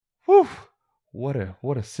Whew. What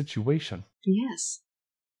a situation. Yes.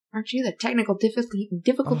 Aren't you the technical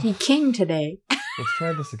difficulty king today? Let's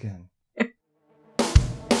try this again.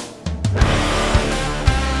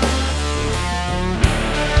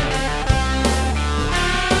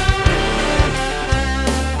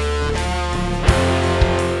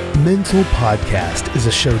 Mental Podcast is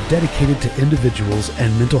a show dedicated to individuals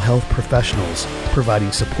and mental health professionals,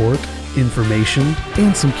 providing support, information,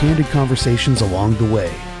 and some candid conversations along the way.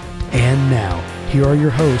 And now, here are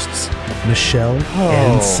your hosts, Michelle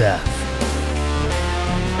and Seth.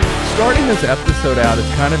 Starting this episode out, it's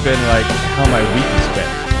kind of been like how my week has been.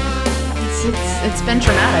 It's been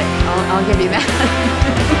traumatic. I'll give you that.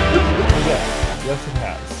 Yes, it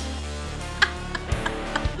has.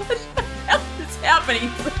 What's happening?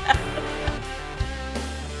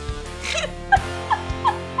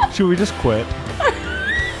 Should we just quit?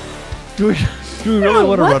 Do we really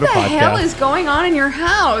want to run a podcast? What the hell is going on in your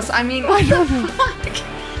house? I mean, what the fuck?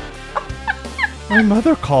 My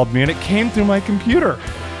mother called me and it came through my computer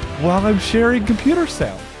while I'm sharing computer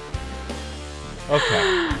sound. Okay.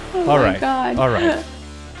 Oh All my right. God. All right.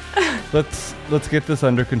 Let's get this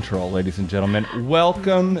under control, ladies and gentlemen.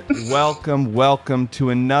 Welcome to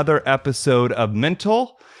another episode of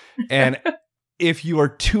Mental. And if you are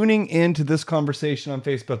tuning into this conversation on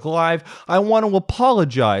Facebook Live, I want to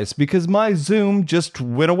apologize because my Zoom just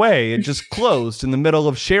went away. It just closed in the middle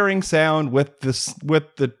of sharing sound with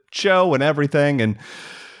the show and everything, and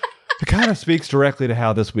it kind of speaks directly to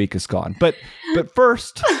how this week has gone. But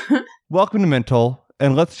first, welcome to Mental,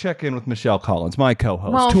 and let's check in with Michelle Collins, my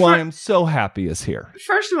co-host, who I am so happy is here.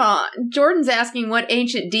 First of all, Jordan's asking what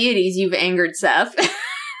ancient deities you've angered, Seth.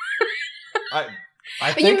 I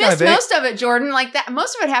But you missed most of it, Jordan. Like that,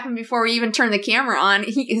 most of it happened before we even turned the camera on.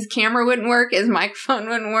 His camera wouldn't work. His microphone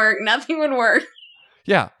wouldn't work. Nothing would work.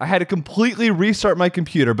 Yeah, I had to completely restart my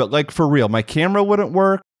computer, but like for real, my camera wouldn't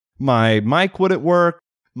work. My mic wouldn't work.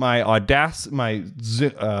 My the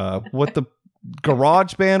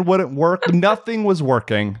GarageBand wouldn't work. Nothing was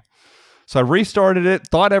working. So I restarted it,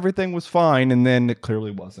 thought everything was fine, and then it clearly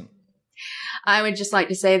wasn't. I would just like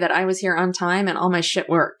to say that I was here on time and all my shit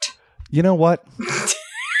worked. You know what?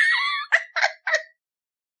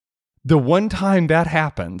 The one time that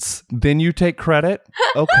happens, then you take credit?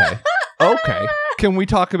 Okay. Can we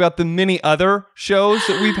talk about the many other shows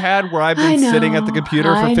that we've had where I've been sitting at the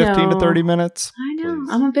computer for 15 to 30 minutes? I know. Please.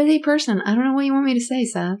 I'm a busy person. I don't know what you want me to say,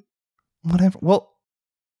 Seth. Whatever. Well,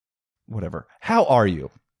 whatever. How are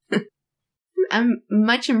you? I'm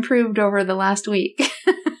much improved over the last week.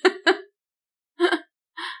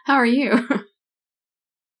 How are you?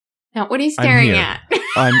 Now, what are you staring at?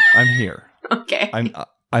 I'm here. Okay.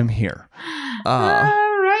 I'm here.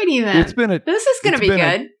 Alrighty then. This is going to be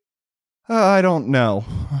good. I don't know.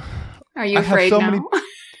 Are you afraid now?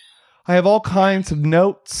 I have all kinds of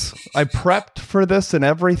notes. I prepped for this and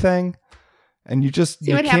everything, and you just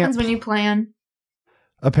see what happens when you plan.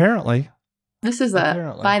 Apparently, this is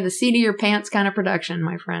by the seat of your pants kind of production,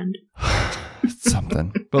 my friend. It's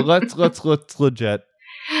something. But let's legit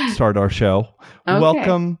start our show. Okay.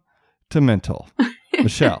 Welcome to Mental,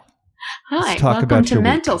 Michelle. Hi, welcome to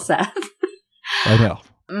Mental, Seth. I know.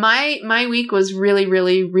 My week was really,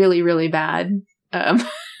 really, really, really bad.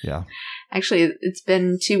 Yeah. Actually, it's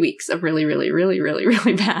been 2 weeks of really, really, really, really,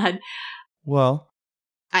 really bad. Well,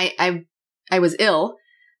 I was ill.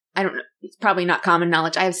 I don't know. It's probably not common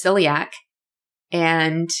knowledge. I have celiac,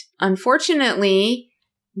 and unfortunately,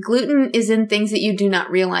 gluten is in things that you do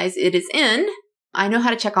not realize it is in. I know how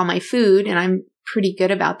to check all my food, and I'm pretty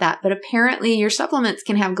good about that. But apparently, your supplements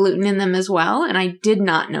can have gluten in them as well, and I did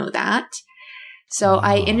not know that. So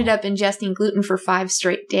I ended up ingesting gluten for 5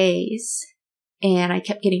 straight days, and I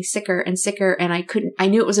kept getting sicker and sicker, and I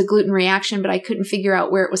knew it was a gluten reaction, but I couldn't figure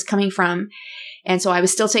out where it was coming from. And so I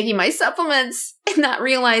was still taking my supplements and not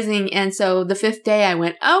realizing. And so the 5th day I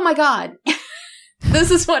went, oh my God,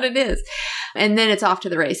 this is what it is. And then it's off to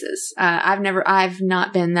the races. I've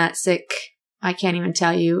not been that sick. I can't even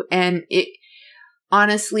tell you. And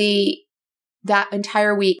honestly, that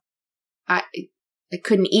entire week, I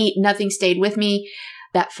couldn't eat. Nothing stayed with me.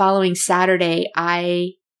 That following Saturday,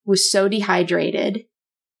 I was so dehydrated.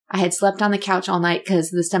 I had slept on the couch all night because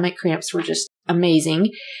the stomach cramps were just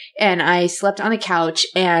amazing. And I slept on the couch,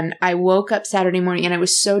 and I woke up Saturday morning and I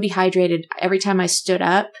was so dehydrated. Every time I stood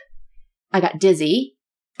up, I got dizzy.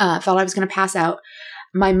 Felt I was going to pass out.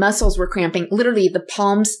 My muscles were cramping. Literally the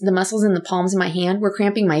muscles in the palms of my hand were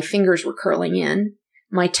cramping. My fingers were curling in.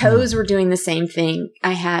 My toes were doing the same thing.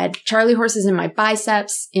 I had Charlie horses in my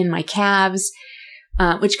biceps, in my calves,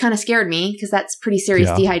 which kind of scared me because that's pretty serious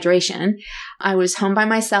dehydration. I was home by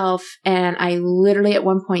myself, and I literally at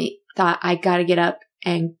one point thought, I got to get up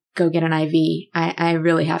and go get an IV. I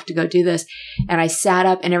really have to go do this. And I sat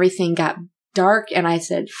up and everything got dark and I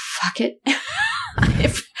said, fuck it.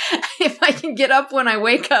 If I can get up when I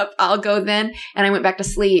wake up, I'll go then. And I went back to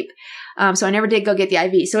sleep. So I never did go get the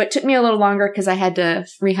IV. So it took me a little longer because I had to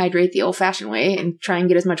rehydrate the old fashioned way and try and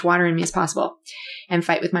get as much water in me as possible and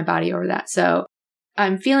fight with my body over that. So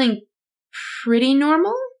I'm feeling pretty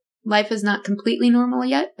normal. Life is not completely normal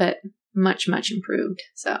yet, but much, much improved.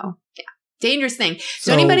 So yeah, dangerous thing.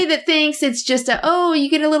 So anybody that thinks it's just you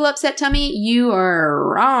get a little upset tummy, you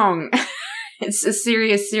are wrong. It's a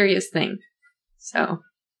serious, serious thing. So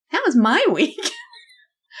that was my week.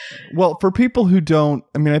 Well, for people who don't,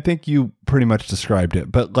 I mean, I think you pretty much described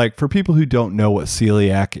it, but like for people who don't know what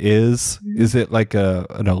celiac is it like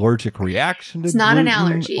an allergic reaction to It's not an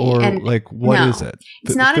allergy. Or like, what is it?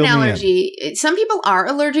 It's not an allergy. Some people are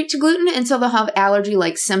allergic to gluten, and so they'll have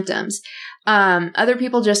allergy-like symptoms. Other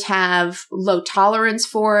people just have low tolerance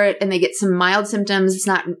for it and they get some mild symptoms. It's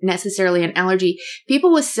not necessarily an allergy.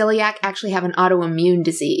 People with celiac actually have an autoimmune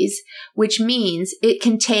disease, which means it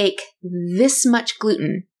can take this much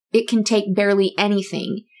gluten. It can take barely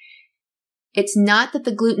anything. It's not that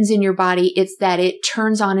the gluten's in your body. It's that it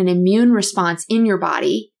turns on an immune response in your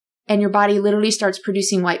body and your body literally starts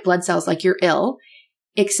producing white blood cells like you're ill,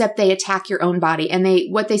 except they attack your own body. And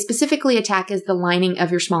what they specifically attack is the lining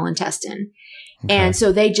of your small intestine. Okay. And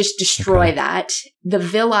so they just destroy that. The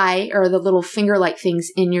villi, or the little finger-like things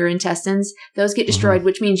in your intestines, those get destroyed,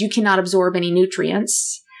 which means you cannot absorb any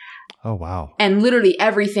nutrients. Oh, wow. And literally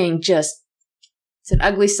everything it's an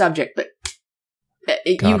ugly subject, but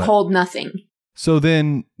you hold nothing. So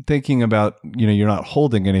then thinking about, you're not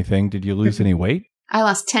holding anything, did you lose any weight? I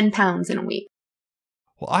lost 10 pounds in a week.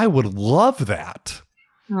 Well, I would love that.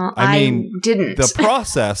 Well, I mean, didn't. The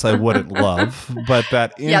process I wouldn't love, but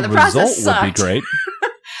that end result would be great.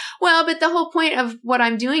 Well, but the whole point of what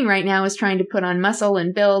I'm doing right now is trying to put on muscle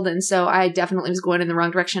and build. And so I definitely was going in the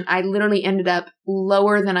wrong direction. I literally ended up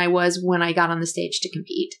lower than I was when I got on the stage to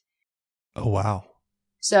compete. Oh, wow.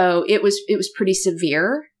 So it was pretty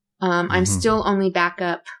severe. I'm still only back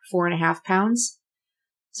up 4.5 pounds.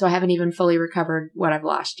 So I haven't even fully recovered what I've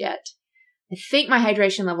lost yet. I think my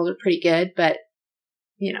hydration levels are pretty good, but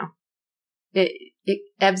it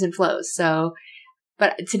ebbs and flows. So,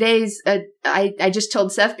 but today's, I just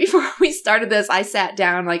told Seth before we started this, I sat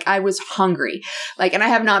down, like I was hungry, and I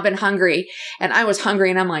have not been hungry, and I was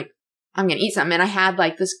hungry and I'm like, I'm going to eat something. And I had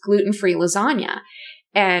like this gluten-free lasagna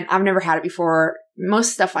and I've never had it before.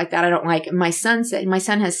 Most stuff like that I don't like. My son has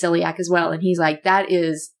celiac as well. And he's like, that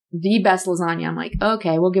is the best lasagna. I'm like,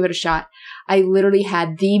 okay, we'll give it a shot. I literally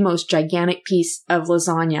had the most gigantic piece of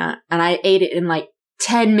lasagna and I ate it in like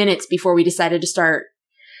 10 minutes before we decided to start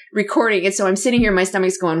recording. And so I'm sitting here, my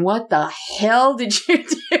stomach's going, what the hell did you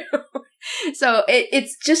do? So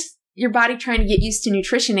it's just your body trying to get used to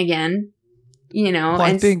nutrition again, Well,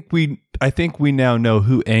 I think we now know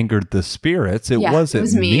who angered the spirits. It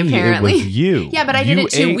wasn't me, apparently. It was you. Yeah, but I did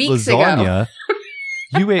it 2 weeks ago.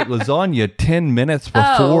 You ate lasagna 10 minutes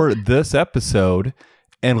before this episode,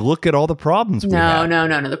 and look at all the problems we had.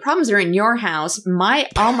 No. The problems are in your house.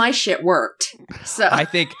 All my shit worked. So I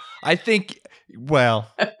think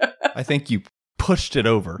you pushed it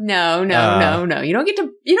over. No. You don't get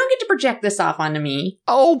to project this off onto me.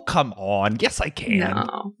 Oh, come on. Yes, I can.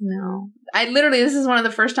 No. This is one of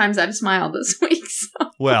the first times I've smiled this week.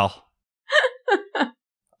 So. Well,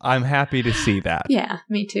 I'm happy to see that. Yeah,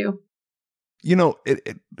 me too.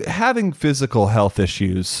 Having physical health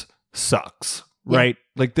issues sucks, right?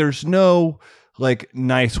 Like there's no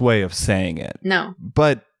nice way of saying it. No.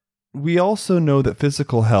 But we also know that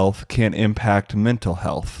physical health can impact mental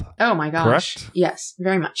health. Oh my gosh. Correct? Yes,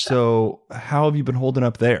 very much so. So how have you been holding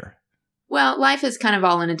up there? Well, life is kind of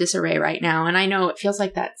all in a disarray right now. And I know it feels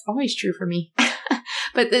like that's always true for me,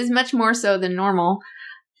 but there's much more so than normal.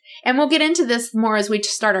 And we'll get into this more as we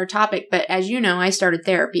start our topic. But as you know, I started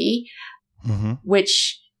therapy,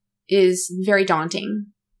 which is very daunting.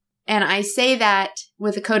 And I say that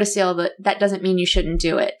with a codicil that doesn't mean you shouldn't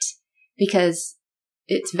do it because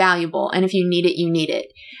it's valuable. And if you need it, you need it.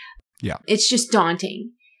 Yeah. It's just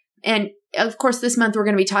daunting. And of course, this month we're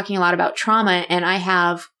going to be talking a lot about trauma. And I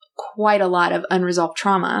have quite a lot of unresolved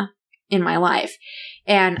trauma in my life.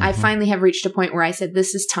 And I finally have reached a point where I said,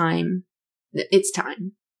 this is time. It's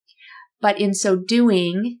time. But in so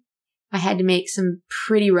doing, I had to make some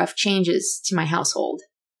pretty rough changes to my household.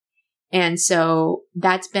 And so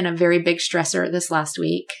that's been a very big stressor this last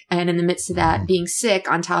week. And in the midst of that, being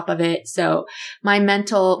sick on top of it. So my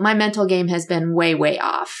mental game has been way, way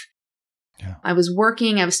off. Yeah. I was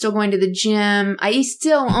working. I was still going to the gym. I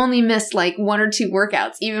still only missed like 1 or 2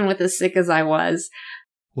 workouts, even with as sick as I was.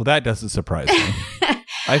 Well, that doesn't surprise me.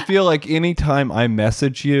 I feel like anytime I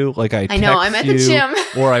message you, like I text know, I'm at you, the gym.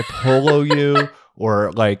 or I polo you,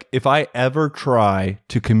 or like if I ever try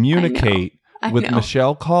to communicate with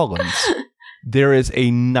Michelle Collins, there is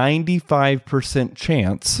a 95%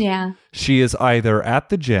 chance she is either at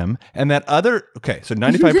the gym, and that other, so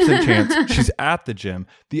 95% chance she's at the gym.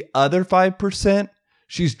 The other 5%,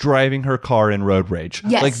 she's driving her car in road rage.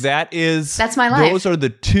 Yes. Like that's my life. Those are the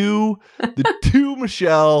two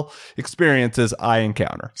Michelle experiences I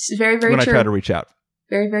encounter. It's very, very true. true. When I try to reach out.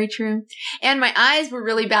 Very, very true. And my eyes were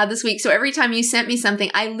really bad this week. So every time you sent me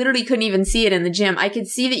something, I literally couldn't even see it in the gym. I could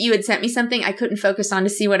see that you had sent me something I couldn't focus on to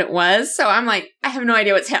see what it was. So I'm like, I have no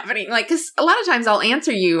idea what's happening. Like, because a lot of times I'll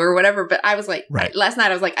answer you or whatever, but I was like, last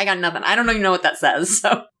night I was like, I got nothing. I don't even know what that says. So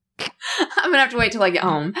I'm going to have to wait till I get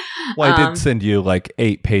home. Well, I did send you like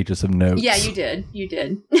 8 pages of notes. Yeah, you did. You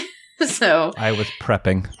did. So I was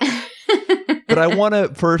prepping. But I want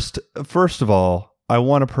to first of all, I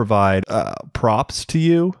want to provide props to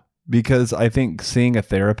you because I think seeing a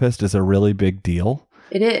therapist is a really big deal.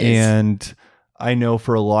 It is. And I know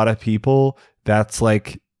for a lot of people, that's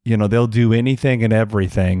like, they'll do anything and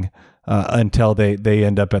everything until they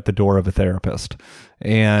end up at the door of a therapist.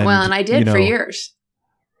 And I did for years.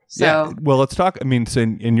 So, yeah. Well, let's talk. I mean, so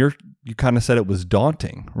you kind of said it was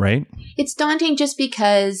daunting, right? It's daunting just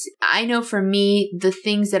because I know for me, the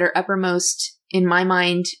things that are uppermost in my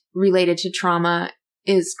mind related to trauma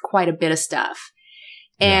is quite a bit of stuff.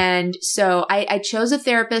 Yeah. And so I chose a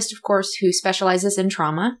therapist, of course, who specializes in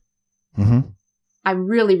trauma. Mm-hmm. I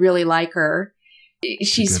really, really like her.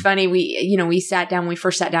 She's funny. We sat down, we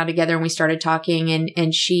first sat down together and we started talking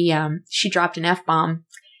and she dropped an F-bomb.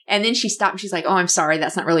 And then she stopped and she's like, oh, I'm sorry.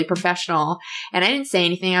 That's not really professional. And I didn't say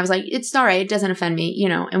anything. I was like, it's all right. It doesn't offend me,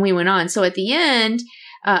 and we went on. So at the end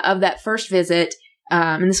of that first visit,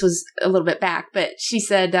 and this was a little bit back, but she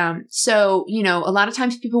said, so, a lot of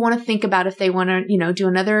times people want to think about if they want to, do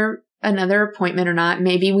another appointment or not.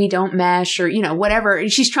 Maybe we don't mesh or, whatever.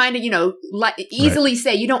 And she's trying to, easily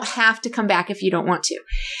say you don't have to come back if you don't want to.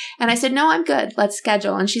 And I said, no, I'm good. Let's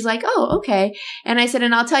schedule. And she's like, oh, okay. And I said,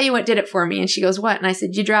 and I'll tell you what did it for me. And she goes, what? And I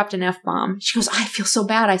said, you dropped an F-bomb. She goes, I feel so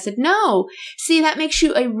bad. I said, no, see, that makes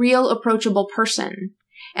you a real approachable person.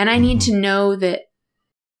 And I need to know that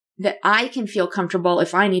I can feel comfortable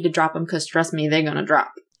if I need to drop them, because trust me, they're going to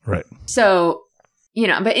drop. Right. So,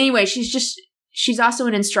 but anyway, she's also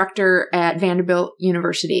an instructor at Vanderbilt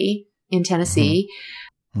University in Tennessee.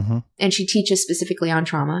 Mm-hmm. And she teaches specifically on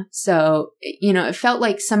trauma. So, it felt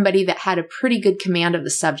like somebody that had a pretty good command of the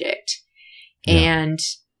subject and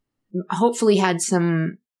hopefully had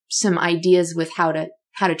some ideas with how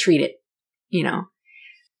to treat it,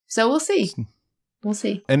 So we'll see. We'll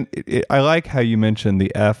see. And I like how you mentioned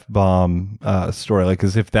the F-bomb story, like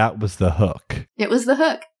as if that was the hook. It was the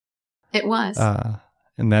hook. It was.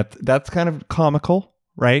 And that's kind of comical,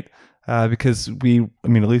 right? Because at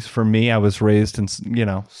least for me, I was raised in,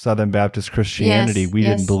 Southern Baptist Christianity. We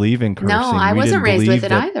didn't believe in cursing. No, I wasn't raised with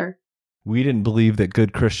it either. We didn't believe that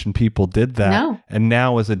good Christian people did that. No. And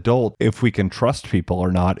now as adults, if we can trust people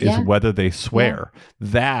or not is whether they swear. Yeah.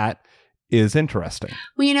 That is interesting.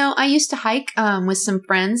 Well, I used to hike with some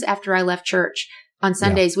friends after I left church. On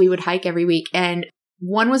Sundays, we would hike every week. And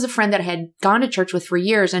one was a friend that I had gone to church with for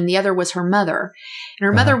years, and the other was her mother. And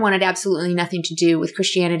her mother wanted absolutely nothing to do with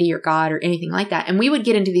Christianity or God or anything like that. And we would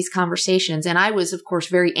get into these conversations. And I was, of course,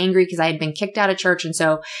 very angry because I had been kicked out of church. And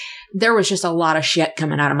so there was just a lot of shit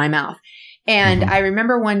coming out of my mouth. And I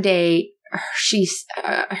remember one day,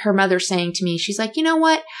 her mother saying to me, she's like, you know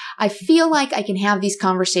what? I feel like I can have these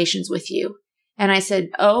conversations with you. And I said,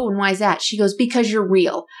 oh, and why is that? She goes, because you're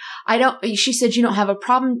real. She said, you don't have a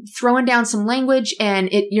problem throwing down some language and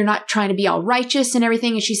you're not trying to be all righteous and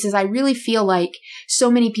everything. And she says, I really feel like so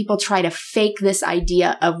many people try to fake this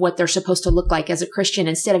idea of what they're supposed to look like as a Christian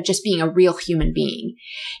instead of just being a real human being.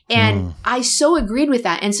 And I so agreed with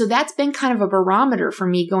that. And so that's been kind of a barometer for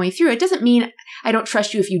me going through. It doesn't mean I don't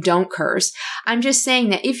trust you if you don't curse. I'm just saying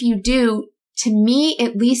that if you do, to me,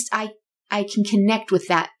 at least I can connect with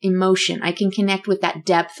that emotion. I can connect with that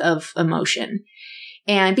depth of emotion.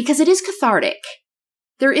 And because it is cathartic,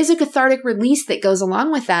 there is a cathartic release that goes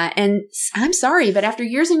along with that. And I'm sorry, but after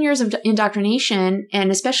years and years of indoctrination, and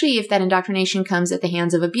especially if that indoctrination comes at the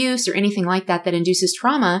hands of abuse or anything like that induces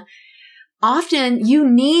trauma, often you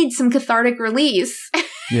need some cathartic release.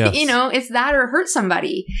 Yes. It's that or hurt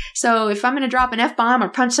somebody. So if I'm going to drop an F-bomb or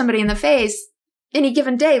punch somebody in the face, any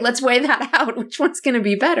given day, let's weigh that out. Which one's going to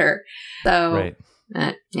be better? So,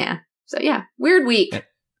 right. So, weird week.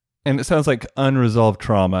 And it sounds like unresolved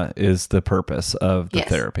trauma is the purpose of the Yes.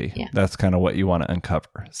 therapy. Yeah. That's kind of what you want to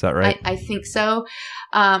uncover. Is that right? I think so.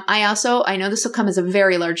 I know this will come as a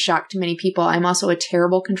very large shock to many people. I'm also a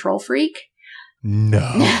terrible control freak. No.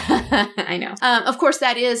 I know. Of course,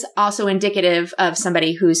 that is also indicative of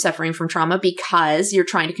somebody who's suffering from trauma because you're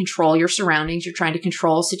trying to control your surroundings. You're trying to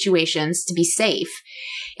control situations to be safe.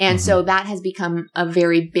 And so that has become a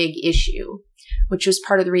very big issue, which was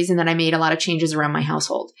part of the reason that I made a lot of changes around my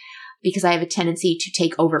household, because I have a tendency to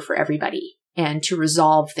take over for everybody and to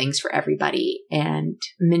resolve things for everybody and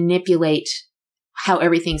manipulate how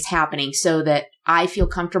everything's happening so that I feel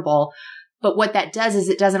comfortable. But what that does is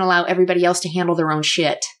it doesn't allow everybody else to handle their own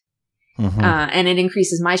shit. And it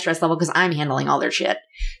increases my stress level because I'm handling all their shit.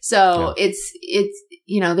 So it's,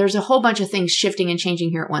 there's a whole bunch of things shifting and changing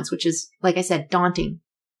here at once, which is, like I said, daunting,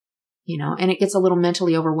 and it gets a little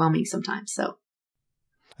mentally overwhelming sometimes. So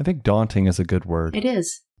I think daunting is a good word. it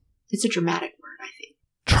is. It's a dramatic word, I think.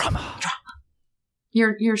 Trauma.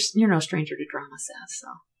 You're no stranger to drama, Seth. So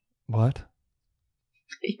What?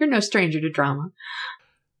 you're no stranger to drama.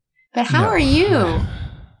 But how are you?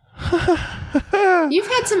 You've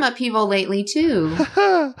had some upheaval lately too.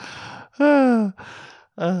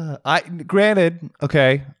 Granted,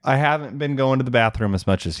 okay, I haven't been going to the bathroom as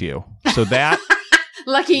much as you, so that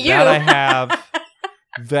Lucky you. that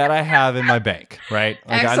I have in my bank, right?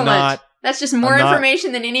 Like Excellent. That's just more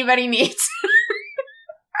information than anybody needs.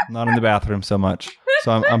 not in the bathroom so much,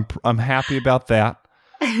 so I'm happy about that.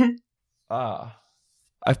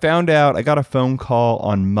 I found out, I got a phone call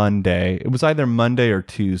on Monday. It was either Monday or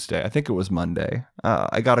Tuesday. I think it was Monday.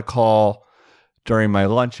 I got a call during my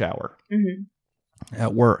lunch hour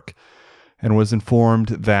at work and was informed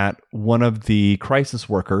that one of the crisis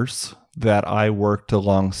workers that I worked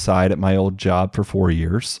alongside at my old job for 4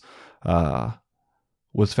 years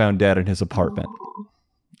was found dead in his apartment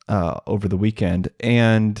over the weekend.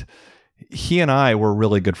 And he and I were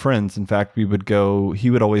really good friends. In fact, he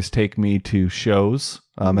would always take me to shows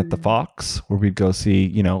at the Fox where we'd go see,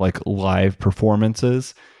 like live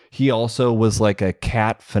performances. He also was like a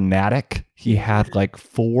cat fanatic. He had like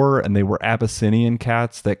 4, and they were Abyssinian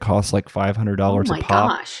cats that cost like $500 a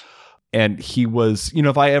pop. Gosh. And he was,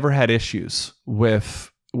 if I ever had issues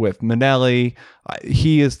with Manelli,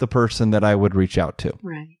 he is the person that I would reach out to.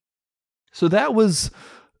 Right. So that was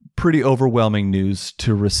pretty overwhelming news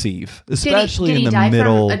to receive, especially did he in the die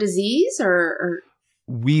middle. From a disease or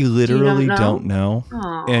we literally don't know.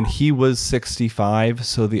 Aw. And he was 65,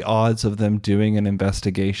 so the odds of them doing an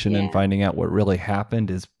investigation and finding out what really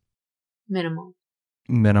happened is minimal.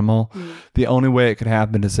 The only way it could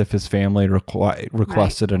happen is if his family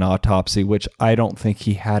requested an autopsy, which I don't think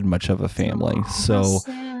he had much of a family. So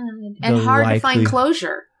sad. And hard to find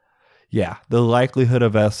closure. Yeah, the likelihood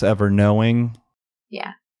of us ever knowing,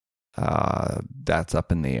 that's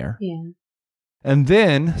up in the air. Yeah. And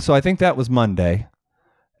then, so I think that was Monday.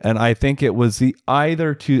 And I think it was I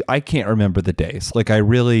can't remember the days. Like I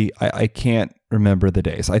can't remember the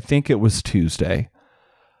days. I think it was Tuesday.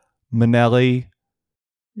 Manelli.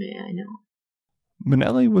 Yeah, I know.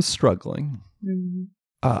 Manelli was struggling.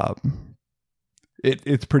 Mm-hmm.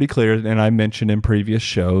 It's pretty clear, and I mentioned in previous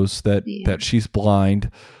shows that she's blind.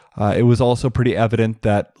 It was also pretty evident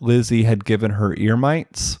that Lizzie had given her ear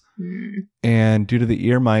mites. And due to the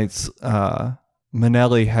ear mites,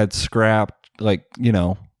 Manelli had scraped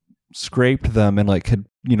them and had,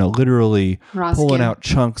 literally Raw pulling skin. out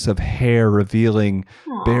chunks of hair, revealing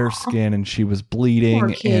bare skin, and she was bleeding. Poor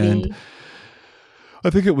kitty. And I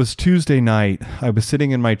think it was Tuesday night. I was sitting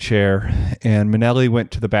in my chair, and Manelli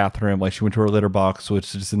went to the bathroom. She went to her litter box,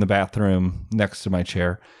 which is in the bathroom next to my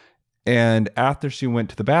chair. And after she went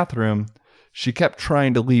to the bathroom, she kept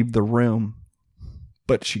trying to leave the room,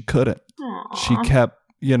 but she couldn't. Aww. She kept,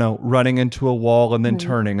 running into a wall and then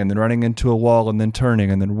turning, and then running into a wall and then turning,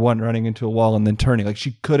 and then running into a wall and then turning.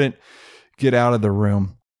 She couldn't get out of the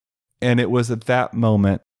room. And it was at that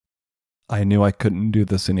moment I knew I couldn't do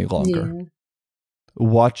this any longer. Yeah.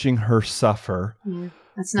 Watching her suffer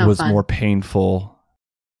That's no was fun. more painful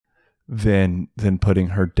than putting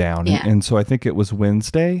her down. Yeah. And so I think it was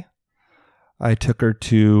Wednesday. I took her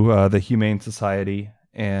to the Humane Society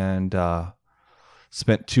and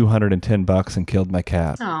spent $210 and killed my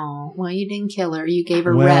cat. Oh, well, you didn't kill her. You gave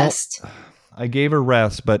her rest. I gave her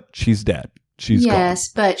rest, but she's dead. She's gone.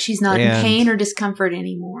 But she's not in pain or discomfort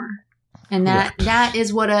anymore. And that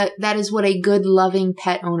is what a good, loving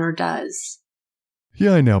pet owner does.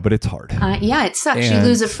 Yeah, I know, but it's hard. It sucks. You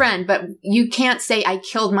lose a friend, but you can't say, I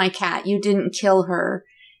killed my cat. You didn't kill her.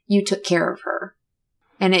 You took care of her.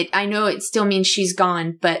 And I know it still means she's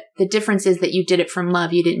gone, but the difference is that you did it from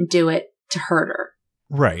love. You didn't do it to hurt her.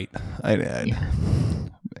 Right. I Yeah.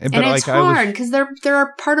 But And it's hard because they're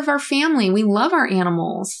a part of our family. We love our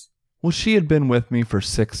animals. Well, she had been with me for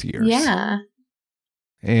 6 years. Yeah.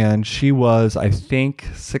 And she was, I think,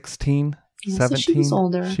 16, Yeah, 17. so she was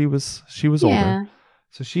older. She was Yeah. older.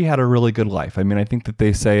 So she had a really good life. I mean, I think that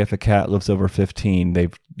they say if a cat lives over 15,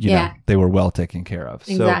 they've, you know, they were well taken care of.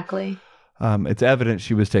 Exactly. So it's evident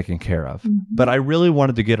she was taken care of. Mm-hmm. But I really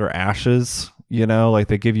wanted to get her ashes, you know, like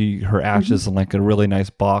they give you her ashes in like a really nice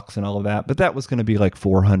box and all of that. But that was going to be like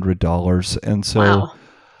 $400. And so, Wow.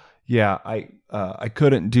 yeah, I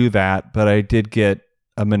couldn't do that, but I did get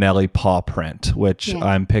a Manelli paw print, which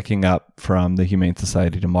I'm picking up from the Humane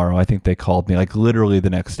Society tomorrow. I think they called me like literally the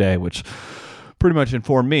next day, which pretty much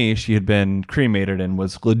informed me she had been cremated and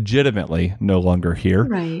was legitimately no longer here.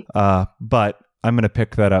 Right. But I'm going to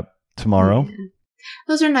pick that up tomorrow. Yeah.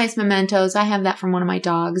 Those are nice mementos. I have that from one of my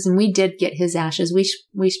dogs, and we did get his ashes.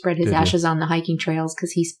 We spread his ashes on the hiking trails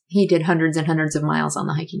because he did hundreds and hundreds of miles on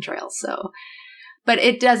the hiking trails. So, but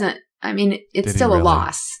it doesn't. I mean, it's still a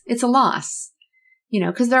loss. It's a loss, you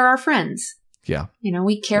know, because they're our friends. Yeah. You know,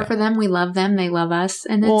 we care for them. We love them. They love us.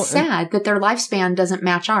 And it's sad that their lifespan doesn't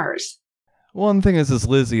match ours. Well, and the thing is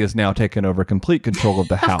Lizzie has now taken over complete control of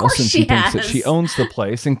the house, and she thinks that she owns the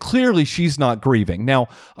place, and clearly she's not grieving. Now,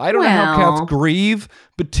 I don't know how cats grieve,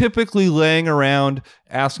 but typically laying around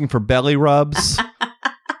asking for belly rubs,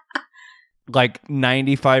 like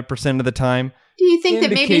 95% of the time. Do you think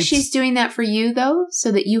that maybe she's doing that for you, though,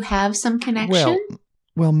 so that you have some connection?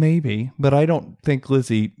 Well, maybe, but I don't think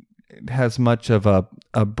Lizzie has much of a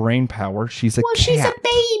brain power. She's a cat. She's a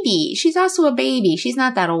baby. She's also a baby. She's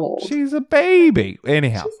not that old. She's a baby.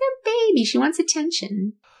 Anyhow. She's a baby. She wants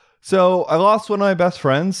attention. So I lost one of my best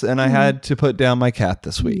friends, and I had to put down my cat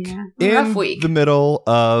this week. Yeah. Rough week. In the middle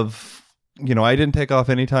of, you know, I didn't take off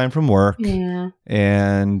any time from work. Yeah.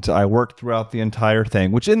 And I worked throughout the entire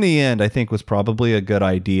thing, which in the end I think was probably a good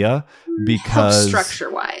idea because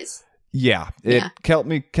structure-wise. Yeah, it kept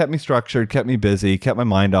me structured, kept me busy, kept my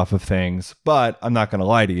mind off of things. But I'm not going to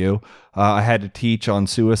lie to you. I had to teach on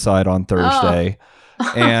suicide on Thursday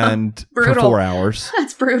and for 4 hours.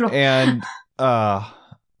 That's brutal. And I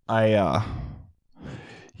may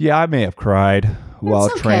have cried while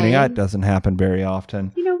training. That doesn't happen very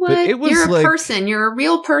often. You know what? You're a person. You're a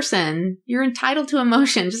real person. You're entitled to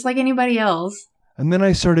emotion just like anybody else. And then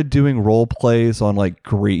I started doing role plays on like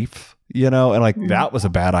grief. You know, and like that was a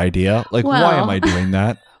bad idea. Like, why am I doing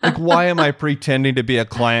that? Like, why am I pretending to be a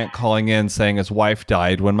client calling in saying his wife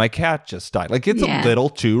died when my cat just died? Like, it's a little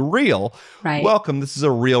too real. Right. Welcome. This is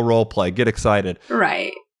a real role play. Get excited.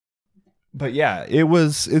 Right. But yeah, it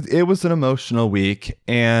was an emotional week,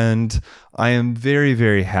 and I am very,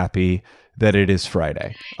 very happy that it is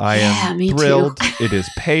Friday. I am thrilled. It is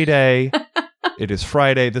payday. It is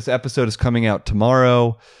Friday. This episode is coming out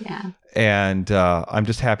tomorrow. Yeah. And I'm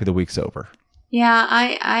just happy the week's over. Yeah,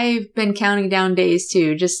 I've been counting down days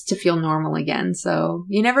too, just to feel normal again. So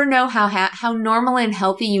you never know how normal and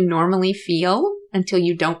healthy you normally feel until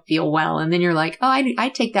you don't feel well. And then you're like, oh, I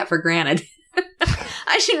take that for granted.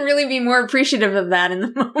 I should really be more appreciative of that in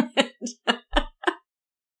the moment.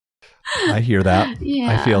 I hear that.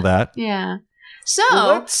 Yeah. I feel that. Yeah.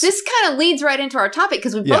 So this kind of leads right into our topic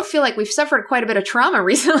because we both feel like we've suffered quite a bit of trauma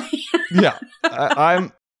recently. Yeah.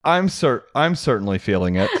 I'm certainly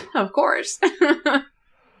feeling it. Of course. So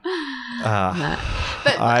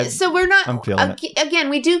we're not. I'm feeling it. Again,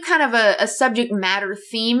 we do kind of a subject matter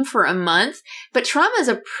theme for a month, but trauma is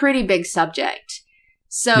a pretty big subject.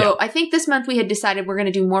 So I think this month we had decided we're going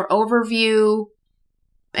to do more overview,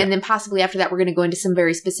 and then possibly after that we're going to go into some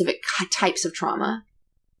very specific types of trauma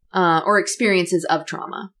or experiences of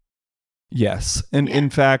trauma. Yes, and in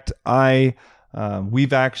fact,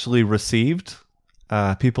 we've actually received.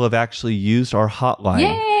 People have actually used our hotline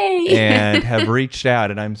and have reached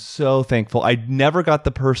out, and I'm so thankful. I never got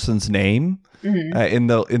the person's name in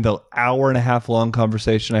the hour and a half long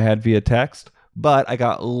conversation I had via text, but I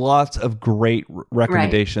got lots of great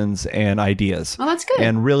recommendations and ideas. Well, that's good.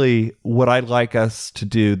 And really, what I'd like us to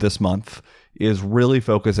do this month is really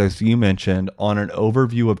focus, as you mentioned, on an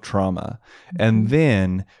overview of trauma, and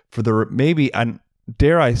then for the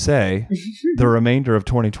dare I say, the remainder of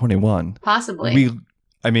 2021. Possibly.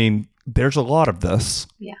 There's a lot of this.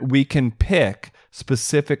 Yeah. We can pick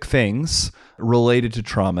specific things related to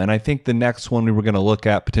trauma. And I think the next one we were going to look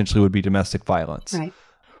at potentially would be domestic violence. Right.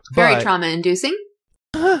 Very trauma-inducing.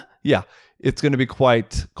 Yeah. It's going to be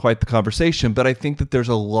quite the conversation. But I think that there's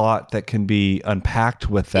a lot that can be unpacked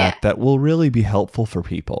with that will really be helpful for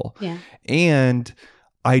people. Yeah. And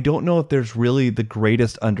I don't know if there's really the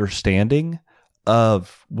greatest understanding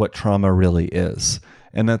of what trauma really is.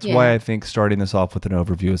 And that's why I think starting this off with an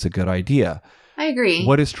overview is a good idea. I agree.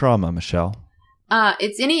 What is trauma, Michelle?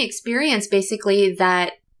 It's any experience basically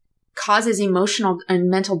that causes emotional and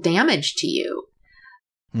mental damage to you.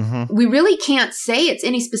 Mm-hmm. We really can't say it's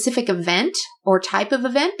any specific event or type of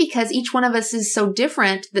event because each one of us is so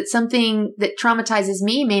different that something that traumatizes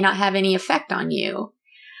me may not have any effect on you.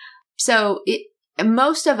 So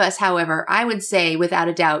most of us, however, I would say without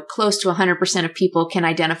a doubt, close to 100% of people can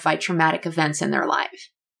identify traumatic events in their life.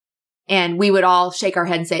 And we would all shake our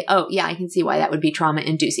head and say, oh, yeah, I can see why that would be trauma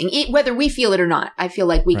inducing. Whether we feel it or not, I feel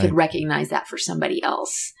like we could recognize that for somebody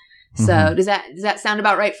else. So does that sound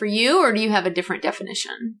about right for you, or do you have a different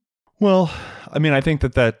definition? Well, I mean, I think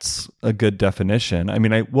that that's a good definition. I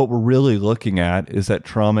mean, what we're really looking at is that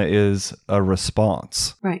trauma is a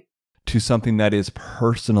response to something that is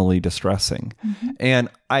personally distressing. Mm-hmm. And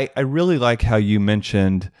I really like how you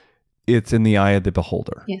mentioned it's in the eye of the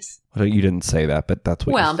beholder. Yes. Well, you didn't say that, but that's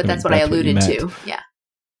what that's what I alluded to. Yeah.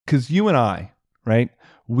 Because you and I, right,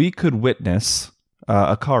 we could witness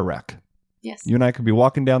a car wreck. Yes. You and I could be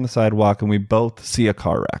walking down the sidewalk and we both see a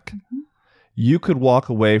car wreck. Mm-hmm. You could walk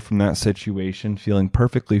away from that situation feeling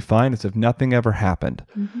perfectly fine as if nothing ever happened.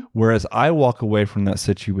 Mm-hmm. Whereas I walk away from that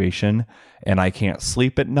situation and I can't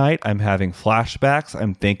sleep at night. I'm having flashbacks.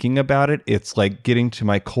 I'm thinking about it. It's like getting to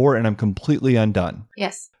my core and I'm completely undone.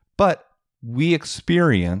 Yes. But we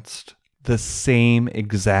experienced the same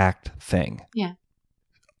exact thing. Yeah.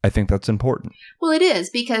 I think that's important. Well, it is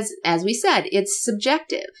because, as we said, it's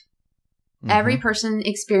subjective. Mm-hmm. Every person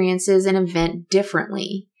experiences an event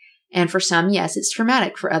differently. And for some, yes, it's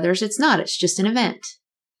traumatic. For others, it's not. It's just an event.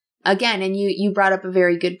 Again, and you brought up a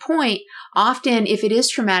very good point. Often, if it is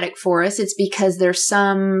traumatic for us, it's because there's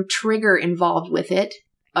some trigger involved with it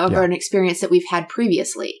of an experience that we've had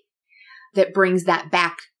previously that brings that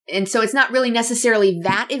back. And so it's not really necessarily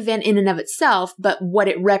that event in and of itself, but what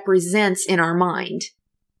it represents in our mind.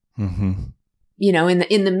 Mm-hmm. You know, in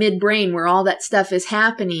the midbrain where all that stuff is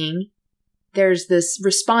happening, there's this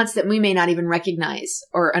response that we may not even recognize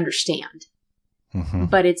or understand. Mm-hmm.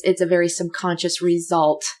 But it's a very subconscious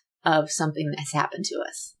result of something that's happened to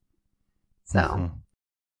us. So. Mm-hmm.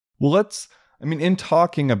 Well, in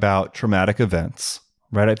talking about traumatic events,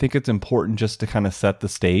 right, I think it's important just to kind of set the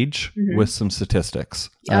stage with some statistics.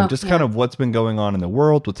 Kind of what's been going on in the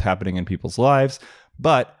world, what's happening in people's lives,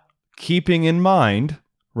 but keeping in mind,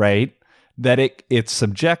 right, that it's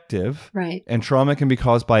subjective, right, and trauma can be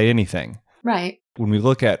caused by anything. Right. When we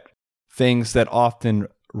look at things that often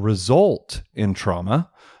result in trauma,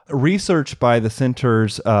 research by the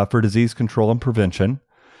Centers for Disease Control and Prevention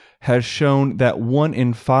has shown that 1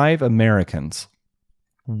 in 5 Americans,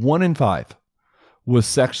 1 in 5, was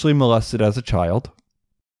sexually molested as a child.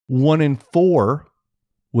 1 in 4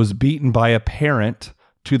 was beaten by a parent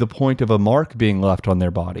to the point of a mark being left on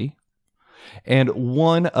their body. And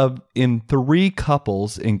 1 in 3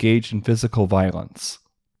 couples engaged in physical violence.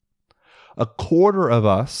 A quarter of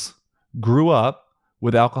us grew up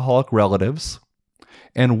with alcoholic relatives,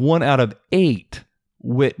 and 1 out of 8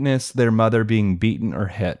 witnessed their mother being beaten or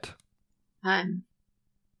hit. I'm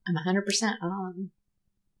 100% on all of them.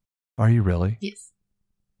 Are you really? Yes.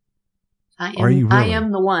 I am. Are you really? I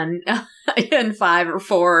am the one in 5 or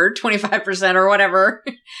 4 or 25% or whatever.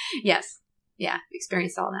 Yes. Yeah.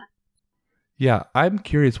 Experienced all that. Yeah. I'm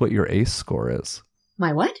curious what your ACE score is.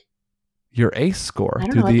 My what? Your ACE score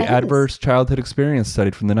through the Adverse Childhood Experience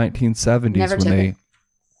study from the 1970s. Never took it.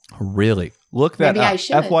 Really look that Maybe up. I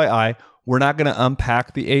should. FYI, we're not going to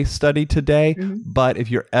unpack the ACE study today, but if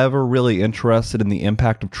you're ever really interested in the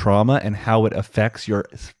impact of trauma and how it affects your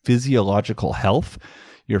physiological health,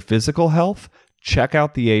 your physical health, check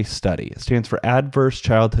out the ACE study. It stands for Adverse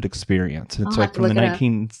Childhood Experience. It's like from the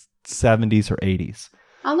 1970s or 80s.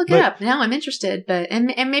 I'll look it up. Now I'm interested,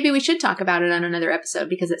 and maybe we should talk about it on another episode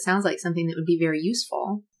because it sounds like something that would be very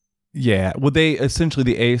useful. Yeah. Well, the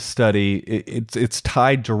ACE study, it's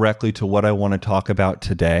tied directly to what I want to talk about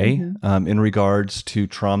today in regards to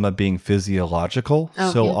trauma being physiological.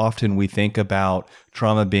 Often we think about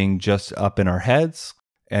trauma being just up in our heads,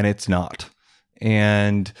 and it's not.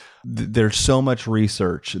 And there's so much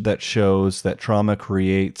research that shows that trauma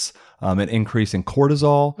creates an increase in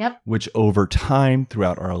cortisol, which over time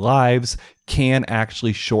throughout our lives can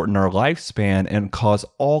actually shorten our lifespan and cause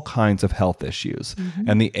all kinds of health issues.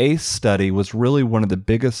 And the ACE study was really one of the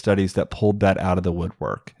biggest studies that pulled that out of the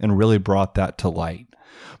woodwork and really brought that to light.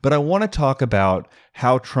 But I want to talk about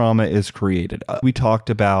how trauma is created. We talked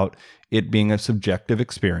about it being a subjective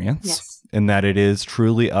experience and that it is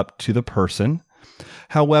truly up to the person.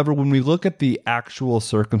 However, when we look at the actual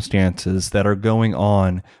circumstances that are going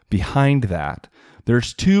on behind that,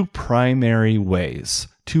 there's two primary ways,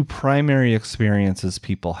 two primary experiences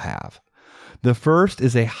people have. The first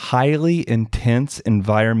is a highly intense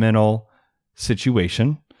environmental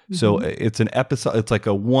situation. So it's an episode, it's like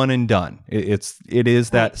a one and done. It is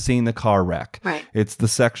that seeing the car wreck. Right. It's the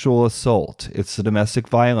sexual assault. It's the domestic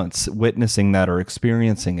violence, witnessing that or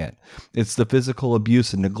experiencing it. It's the physical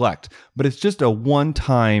abuse and neglect. But it's just a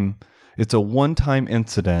one-time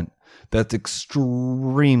incident that's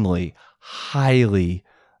extremely, highly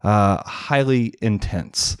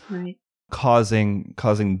intense, Right.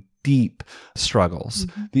 causing deep struggles.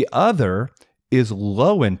 The other is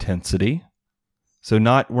low intensity. So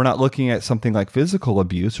we're not looking at something like physical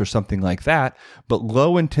abuse or something like that, but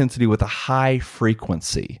low intensity with a high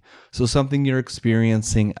frequency. So something you're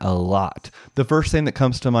experiencing a lot. The first thing that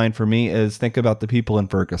comes to mind for me is think about the people in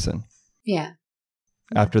Ferguson. Yeah.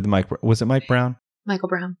 After the was it Mike Brown? Michael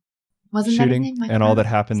Brown. Wasn't shooting that his name? Mike and all Brown? that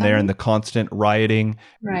happened there and the constant rioting.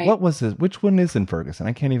 Right. What was it? Which one is in Ferguson?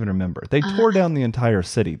 I can't even remember. They tore down the entire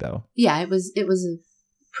city though. Yeah, it was a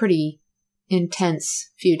pretty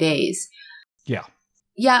intense few days. Yeah.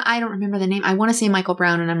 Yeah, I don't remember the name. I want to say Michael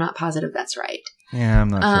Brown, and I'm not positive that's right. Yeah, I'm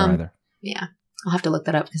not sure either. Yeah, I'll have to look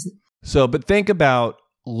that up. But think about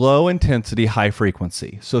low intensity, high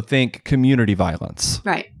frequency. So think community violence.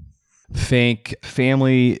 Right. Think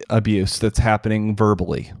family abuse that's happening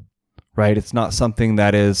verbally, right? It's not something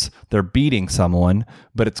that they're beating someone,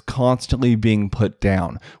 but it's constantly being put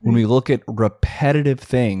down. When we look at repetitive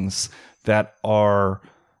things that are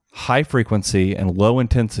high frequency and low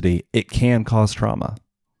intensity, it can cause trauma.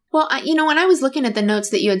 Well, when I was looking at the notes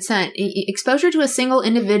that you had sent, exposure to a single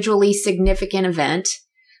individually significant event,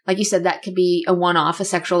 like you said, that could be a one-off, a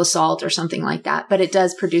sexual assault or something like that, but it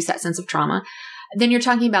does produce that sense of trauma. Then you're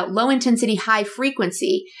talking about low intensity, high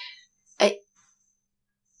frequency.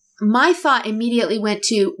 My thought immediately went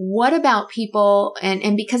to what about people,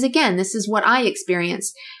 and because again, this is what I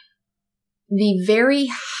experienced, the very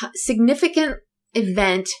significant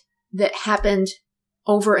event that happened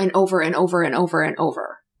over and over and over and over and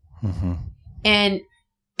over. Mm-hmm. And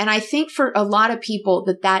I think for a lot of people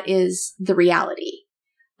that is the reality.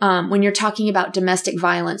 When you're talking about domestic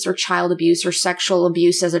violence or child abuse or sexual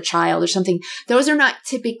abuse as a child or something, those are not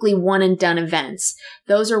typically one and done events.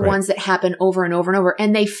 Those are ones that happen over and over and over,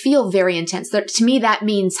 and they feel very intense. To me, that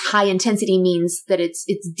means high intensity means that it's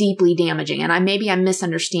deeply damaging. And maybe I'm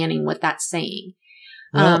misunderstanding what that's saying.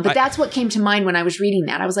 But that's what came to mind when I was reading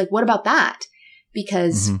that. I was like, what about that?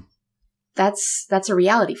 Because that's a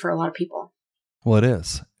reality for a lot of people. Well, it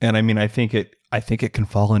is. And I mean, I think it can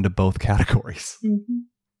fall into both categories. Mm-hmm.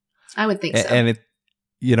 I would think so. And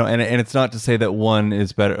it's not to say that one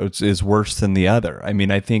is better, is worse than the other. I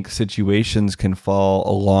mean, I think situations can fall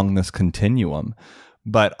along this continuum,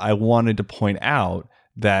 but I wanted to point out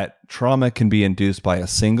that trauma can be induced by a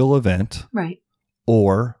single event, right,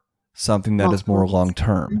 or something that is more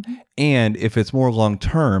long-term. Mm-hmm. And if it's more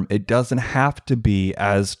long-term, it doesn't have to be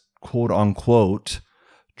as quote unquote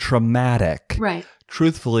traumatic. Right.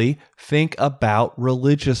 Truthfully, think about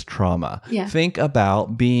religious trauma. Yeah. Think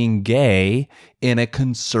about being gay in a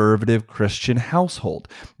conservative Christian household.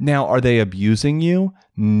 Now, are they abusing you?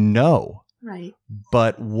 No. Right.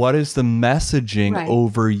 But what is the messaging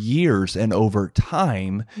over years and over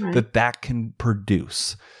time that can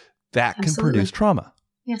produce? That can produce trauma.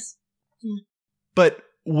 Yes. Yeah. But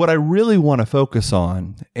what I really want to focus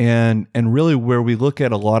on, and really where we look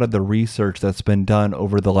at a lot of the research that's been done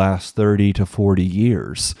over the last 30 to 40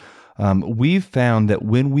 years, we've found that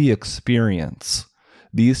when we experience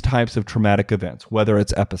these types of traumatic events, whether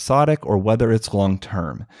it's episodic or whether it's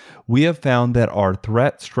long-term, we have found that our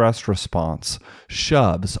threat stress response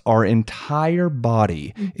shoves our entire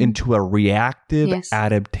body into a reactive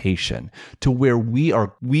adaptation to where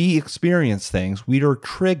we experience things, we are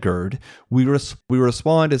triggered, we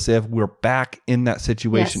respond as if we're back in that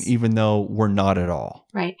situation, even though we're not at all.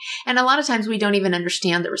 Right. And a lot of times we don't even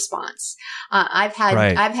understand the response. I've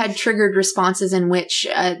had triggered responses in which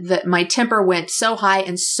my temper went so high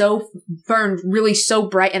and so burned really so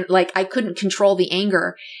bright, and like I couldn't control the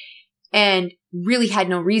anger and really had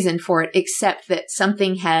no reason for it except that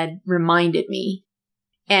something had reminded me.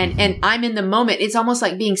 And I'm in the moment. It's almost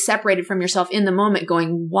like being separated from yourself in the moment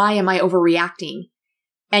going, why am I overreacting?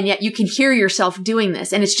 And yet you can hear yourself doing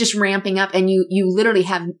this and it's just ramping up and you literally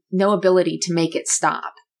have no ability to make it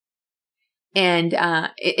stop. And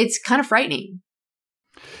it's kind of frightening.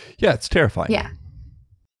 Yeah, it's terrifying. Yeah.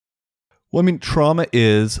 Well, I mean, trauma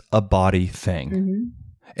is a body thing.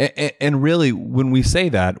 And really, when we say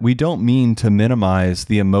that, we don't mean to minimize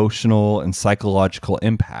the emotional and psychological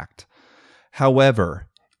impact. However,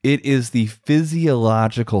 it is the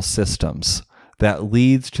physiological systems that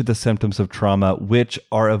leads to the symptoms of trauma, which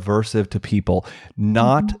are aversive to people,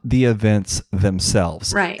 not the events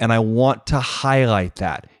themselves. Right. And I want to highlight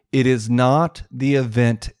that. It is not the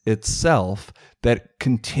event itself that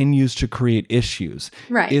continues to create issues.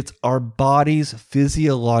 Right. It's our body's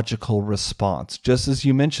physiological response. Just as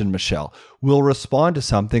you mentioned, Michelle, we'll respond to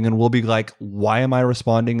something and we'll be like, why am I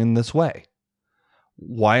responding in this way?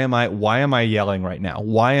 Why am I yelling right now?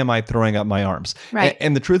 Why am I throwing up my arms? Right.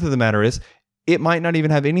 And the truth of the matter is, it might not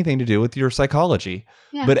even have anything to do with your psychology,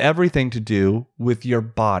 but everything to do with your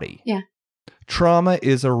body. Yeah. Trauma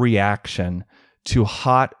is a reaction to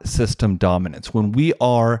hot system dominance. When we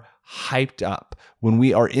are hyped up, when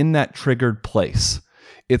we are in that triggered place,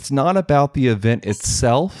 it's not about the event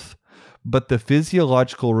itself, but the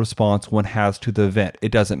physiological response one has to the event.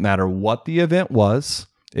 It doesn't matter what the event was.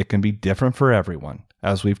 It can be different for everyone,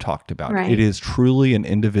 as we've talked about. Right. It is truly an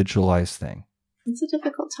individualized thing. It's a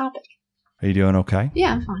difficult topic. Are you doing okay?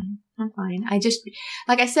 Yeah, I'm fine. I just,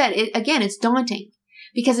 like I said, it's daunting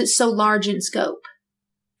because it's so large in scope.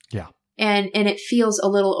 Yeah. And it feels a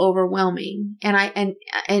little overwhelming. And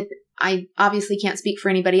I obviously can't speak for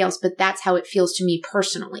anybody else, but that's how it feels to me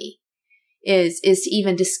personally, is to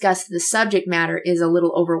even discuss the subject matter is a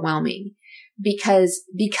little overwhelming because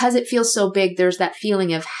it feels so big. There's that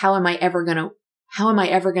feeling of how am I ever going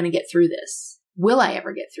to get through this? Will I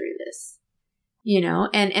ever get through this?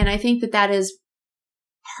 And I think that is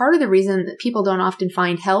part of the reason that people don't often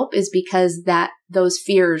find help is because those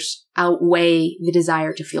fears outweigh the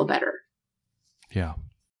desire to feel better. Yeah.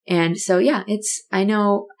 And so, I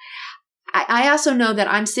know, I also know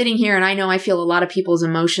that I'm sitting here and I know I feel a lot of people's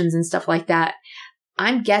emotions and stuff like that.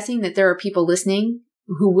 I'm guessing that there are people listening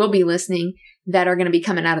who will be listening that are going to be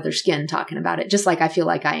coming out of their skin talking about it, just like I feel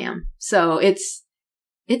like I am. So it's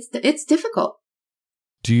difficult.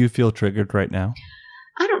 Do you feel triggered right now?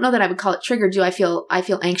 I don't know that I would call it triggered. I feel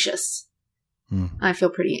anxious. I feel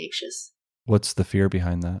pretty anxious. What's the fear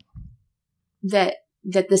behind that? That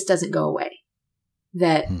this doesn't go away.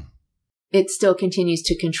 That it still continues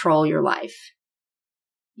to control your life.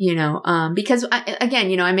 Because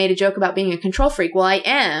I made a joke about being a control freak. Well, I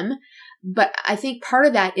am, but I think part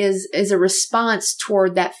of that is a response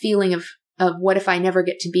toward that feeling of what if I never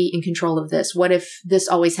get to be in control of this? What if this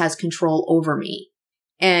always has control over me?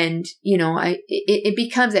 And, it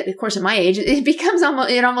becomes, of course, at my age,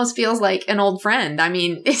 it almost feels like an old friend. I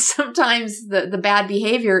mean, sometimes the bad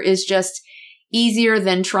behavior is just easier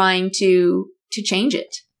than trying to change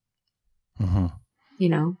it. Mm-hmm.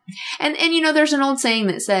 And there's an old saying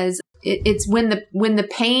that says it's when the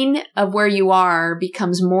pain of where you are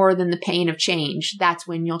becomes more than the pain of change, that's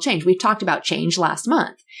when you'll change. We talked about change last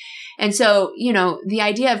month. And so, the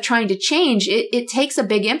idea of trying to change, it takes a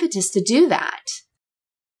big impetus to do that.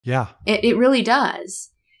 Yeah. It really does.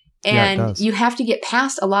 And it does. You have to get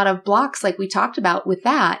past a lot of blocks like we talked about with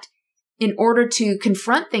that in order to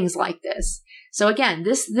confront things like this. So again,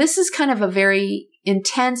 this is kind of a very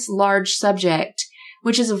intense, large subject,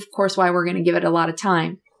 which is of course why we're going to give it a lot of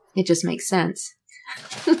time. It just makes sense.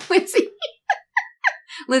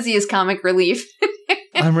 Lizzie is comic relief.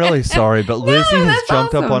 I'm really sorry, but Lizzie has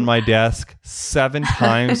jumped awesome. up on my desk 7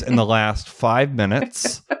 times in the last 5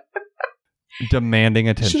 minutes. Demanding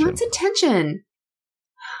attention. She wants attention.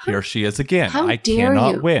 Here she is again. How I dare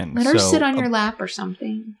cannot you. win. Let her sit on your lap or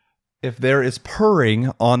something. If there is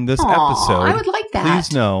purring on this Aw, episode, I would like that.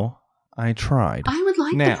 Please know I tried. I would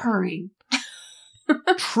like Now, the purring.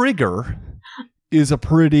 Trigger is a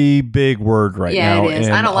pretty big word right now. Yeah, it is.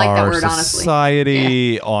 In I don't like that our word, honestly.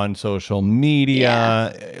 society, on social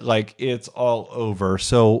media, like it's all over.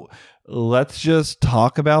 So let's just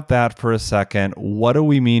talk about that for a second. What do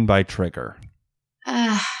we mean by trigger?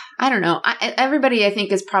 I don't know. Everybody, I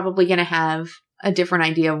think, is probably going to have a different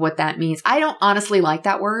idea of what that means. I don't honestly like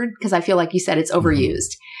that word because I feel like you said it's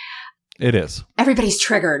overused. It is. Everybody's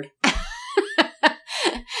triggered.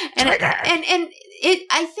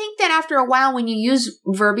 I think that after a while, when you use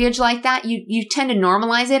verbiage like that, you tend to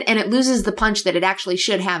normalize it and it loses the punch that it actually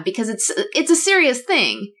should have because it's a serious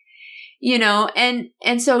thing.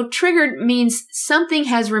 And so triggered means something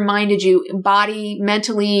has reminded you, body,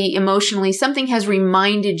 mentally, emotionally, something has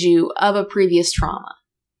reminded you of a previous trauma,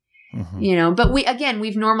 but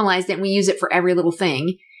we've normalized it and we use it for every little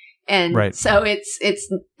thing. And right. So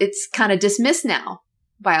it's kind of dismissed now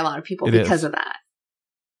by a lot of people because of that.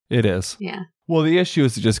 It is. Yeah. Well, the issue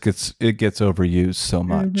is it gets overused so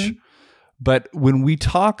much. Mm-hmm. But when we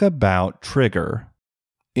talk about trigger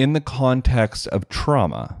in the context of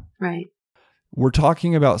trauma, right, we're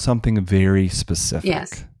talking about something very specific.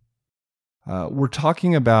 Yes. We're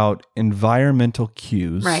talking about environmental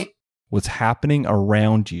cues, right, what's happening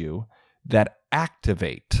around you that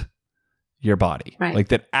activate your body, Right. like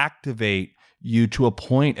that activate you to a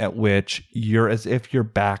point at which you're as if you're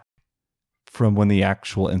back from when the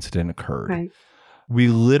actual incident occurred. Right. We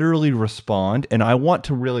literally respond, and I want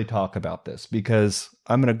to really talk about this because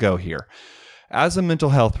I'm going to go here. As a mental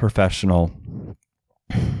health professional,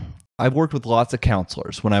 I've worked with lots of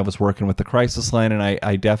counselors when I was working with the crisis line, and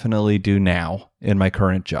I definitely do now in my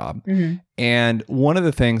current job. Mm-hmm. And one of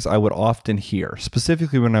the things I would often hear,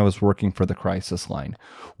 specifically when I was working for the crisis line,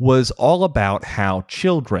 was all about how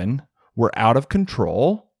children were out of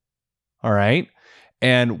control. All right.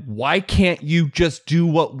 And why can't you just do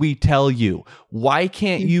what we tell you? Why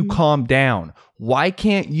can't you calm down? Why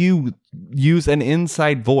can't you use an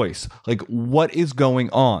inside voice? Like, what is going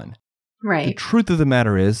on? The Right. truth of the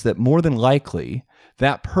matter is that more than likely,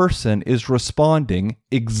 that person is responding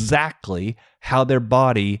exactly how their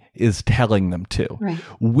body is telling them to. Right.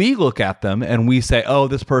 We look at them and we say, oh,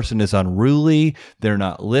 this person is unruly. They're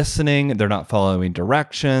not listening. They're not following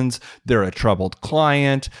directions. They're a troubled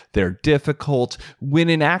client. They're difficult. When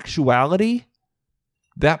in actuality,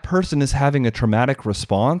 that person is having a traumatic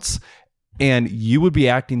response, and you would be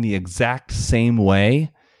acting the exact same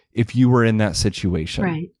way if you were in that situation.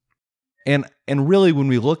 Right. And really, when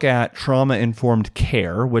we look at trauma-informed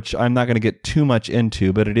care, which I'm not going to get too much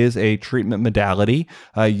into, but it is a treatment modality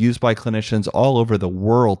used by clinicians all over the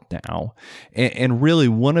world now. And really,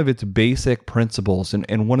 one of its basic principles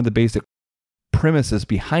and one of the basic premises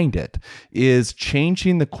behind it is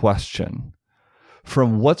changing the question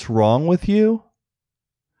from what's wrong with you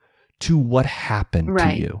to what happened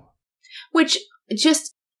Right. to you. Which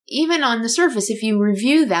just, even on the surface, if you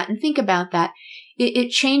review that and think about that,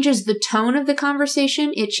 it changes the tone of the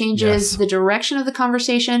conversation. It changes Yes. the direction of the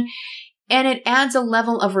conversation. And it adds a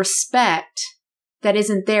level of respect that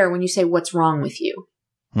isn't there when you say, what's wrong with you?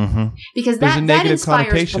 Mm-hmm. Because There's a that negative inspires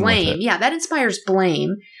connotation with blame. it. Yeah, that inspires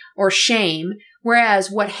blame or shame.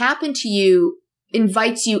 Whereas what happened to you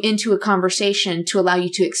invites you into a conversation to allow you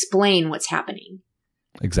to explain what's happening.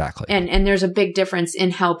 Exactly. And there's a big difference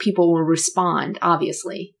in how people will respond,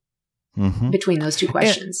 obviously, Mm-hmm. between those two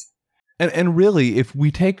questions. And really, if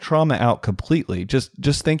we take trauma out completely, just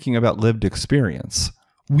thinking about lived experience,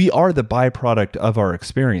 we are the byproduct of our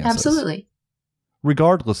experiences. Absolutely.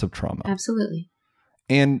 Regardless of trauma. Absolutely.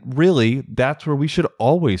 And really, that's where we should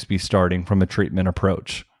always be starting from a treatment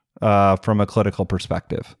approach, from a clinical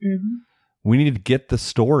perspective. Mm-hmm. We need to get the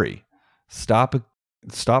story. Stop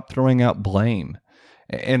throwing out blame.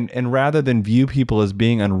 And rather than view people as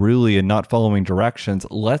being unruly and not following directions,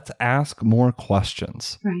 let's ask more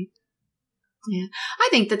questions. Right. Yeah. I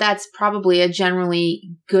think that that's probably a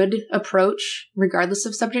generally good approach, regardless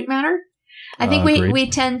of subject matter. I think Agreed. we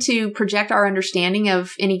tend to project our understanding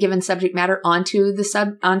of any given subject matter onto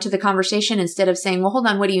the conversation instead of saying, well, hold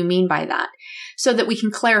on, what do you mean by that? So that we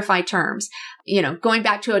can clarify terms. You know, going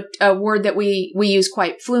back to a word that we use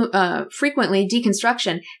quite frequently,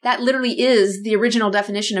 deconstruction, that literally is the original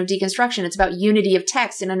definition of deconstruction. It's about unity of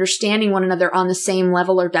text and understanding one another on the same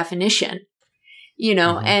level or definition. You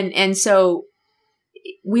know, and so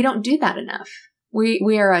we don't do that enough.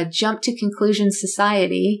 We are a jump to conclusion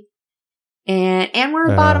society. And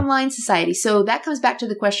we're a bottom line society. So that comes back to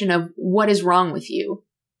the question of what is wrong with you?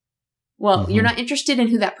 Well, you're not interested in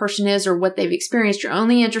who that person is or what they've experienced. You're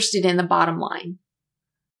only interested in the bottom line.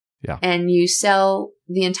 Yeah. And you sell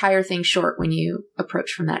the entire thing short when you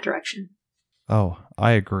approach from that direction. Oh,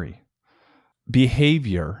 I agree.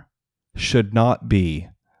 Behavior should not be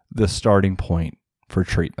the starting point for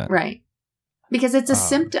treatment. Right. Because it's a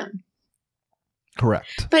symptom.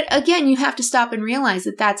 Correct. But again, you have to stop and realize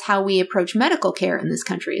that that's how we approach medical care in this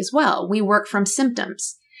country as well. We work from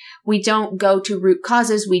symptoms. We don't go to root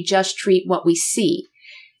causes. We just treat what we see.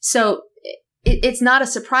 So it's not a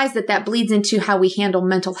surprise that that bleeds into how we handle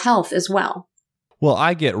mental health as well. Well,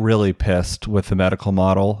 I get really pissed with the medical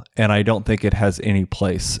model, and I don't think it has any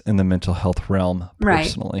place in the mental health realm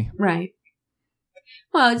personally. Right.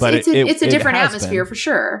 Well, But it's a different has atmosphere been. for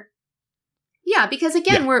sure. Yeah, because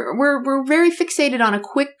again, we're very fixated on a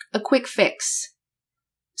quick fix.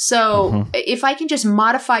 So if I can just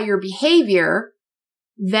modify your behavior,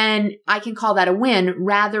 then I can call that a win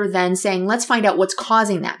rather than saying, let's find out what's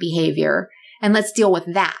causing that behavior and let's deal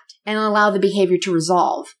with that and allow the behavior to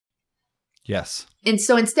resolve. Yes. And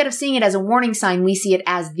so instead of seeing it as a warning sign, we see it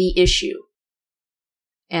as the issue.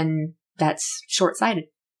 And that's short-sighted.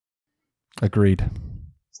 Agreed.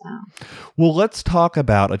 So. Well, let's talk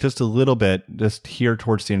about just a little bit, just here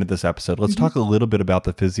towards the end of this episode, let's talk a little bit about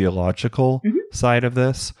the physiological side of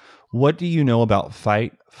this. What do you know about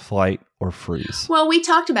fight, flight, or freeze? Well, we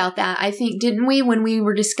talked about that, I think, didn't we, when we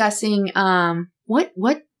were discussing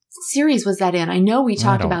what series was that in? I know we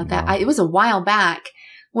talked about that. It was a while back.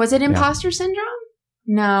 Was it imposter syndrome?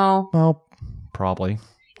 No. Well, probably.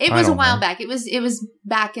 It was a while back. It was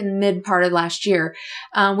back in mid part of last year.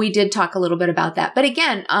 We did talk a little bit about that. But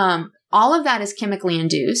again, all of that is chemically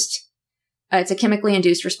induced. It's a chemically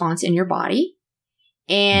induced response in your body.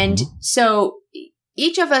 And so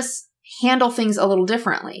each of us handle things a little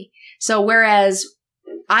differently. So whereas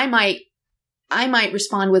I might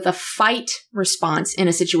respond with a fight response in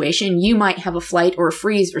a situation, you might have a flight or a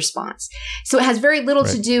freeze response. So it has very little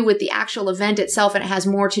to do with the actual event itself, and it has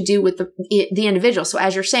more to do with the individual. So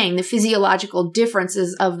as you're saying, the physiological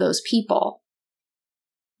differences of those people,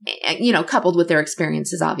 coupled with their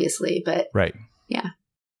experiences, obviously. But right. Yeah.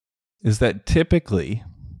 Is that typically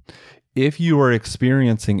if you are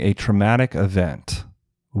experiencing a traumatic event,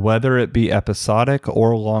 whether it be episodic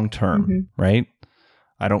or long-term, right?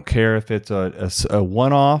 I don't care if it's a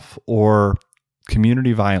one-off or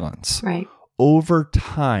community violence. Right. Over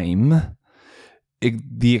time,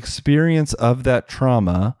 the experience of that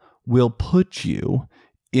trauma will put you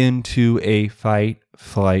into a fight,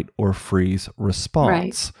 flight, or freeze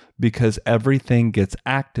response because everything gets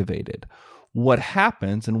activated. What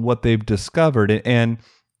happens and what they've discovered, and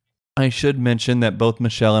I should mention that both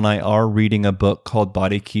Michelle and I are reading a book called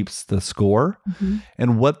Body Keeps the Score.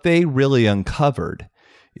 And what they really uncovered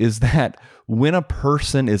is that when a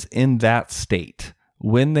person is in that state,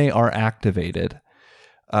 when they are activated,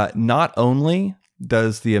 not only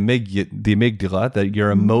does the amygdala, your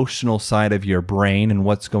emotional side of your brain and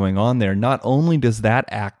what's going on there, not only does that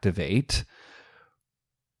activate,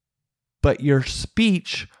 but your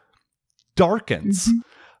speech darkens.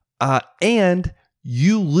 And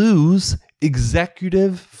you lose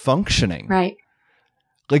executive functioning. Right.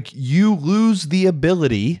 Like you lose the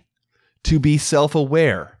ability to be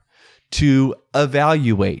self-aware, to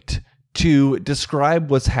evaluate, to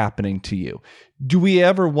describe what's happening to you. Do we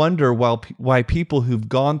ever wonder why people who've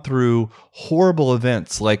gone through horrible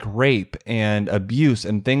events like rape and abuse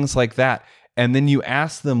and things like that, and then you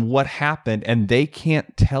ask them what happened and they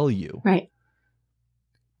can't tell you? Right.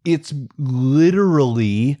 It's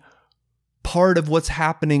literally part of what's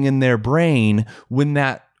happening in their brain when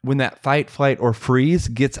that fight, flight, or freeze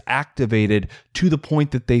gets activated to the point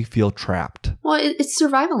that they feel trapped. Well, it's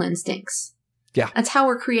survival instincts. Yeah. That's how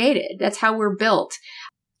we're created. That's how we're built.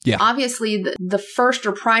 Yeah. Obviously, the first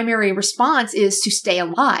or primary response is to stay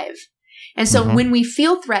alive. And so when we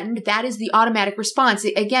feel threatened, that is the automatic response.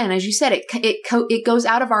 Again, as you said, it goes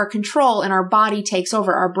out of our control and our body takes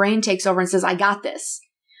over. Our brain takes over and says, I got this.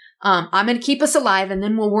 I'm going to keep us alive, and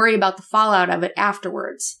then we'll worry about the fallout of it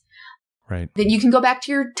afterwards. Right. Then you can go back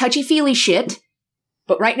to your touchy-feely shit,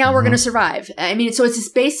 but right now we're going to survive. I mean, so it's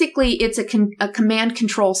a command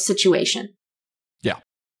control situation. Yeah.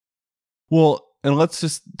 Well, and let's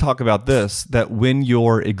just talk about this, that when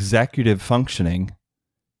your executive functioning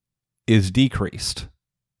is decreased,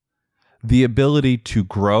 the ability to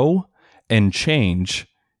grow and change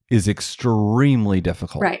is extremely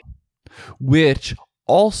difficult. Right. Which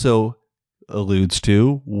also alludes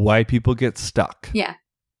to why people get stuck. Yeah.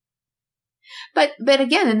 But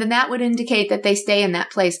again, and then that would indicate that they stay in that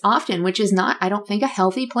place often, which is not, I don't think, a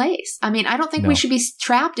healthy place. I mean, I don't think we should be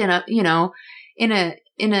trapped in a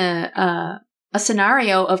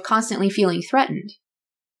scenario of constantly feeling threatened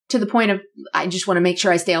to the point of, I just want to make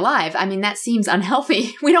sure I stay alive. I mean, that seems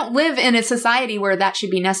unhealthy. We don't live in a society where that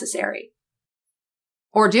should be necessary.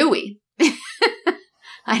 Or do we?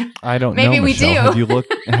 I don't know. Maybe we do.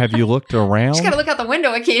 Have you looked around? Just got to look out the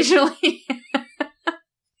window occasionally.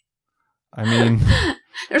 I mean,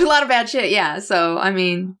 there's a lot of bad shit. Yeah. So, I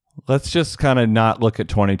mean, let's just kind of not look at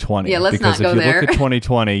 2020. Yeah, let's not go there. Because if you look at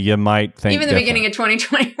 2020, you might think even the beginning of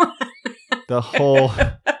 2021. The whole.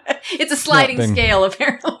 It's a sliding scale,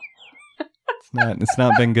 apparently. It's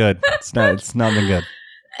not been good. It's not been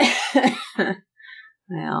good.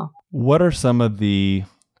 Well. What are some of the,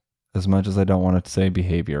 as much as I don't want to say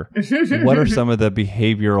behavior, what are some of the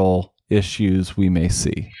behavioral issues we may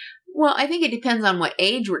see? Well, I think it depends on what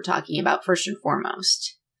age we're talking about, first and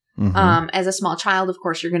foremost. As a small child, of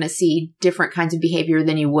course, you're going to see different kinds of behavior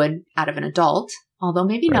than you would out of an adult, although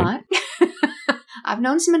maybe not. I've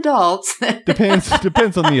known some adults. Depends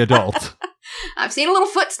on the adult. I've seen a little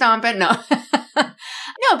foot stomping. No.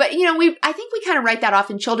 No, but I think we kind of write that off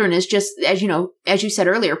in children as just, as you said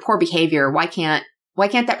earlier, poor behavior. Why can't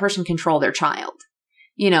that person control their child?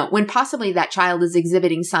 When possibly that child is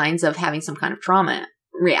exhibiting signs of having some kind of trauma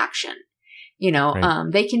reaction. Right.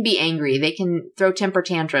 They can be angry. They can throw temper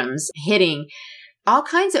tantrums, hitting, all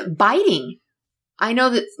kinds of biting. I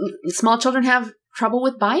know that small children have trouble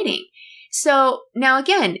with biting. So now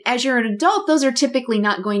again, as you're an adult, those are typically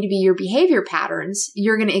not going to be your behavior patterns.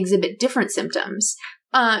 You're going to exhibit different symptoms.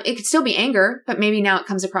 It could still be anger, but maybe now it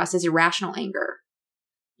comes across as irrational anger,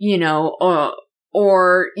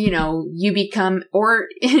 or you become, or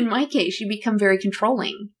in my case, you become very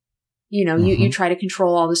controlling. You try to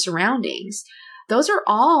control all the surroundings. Those are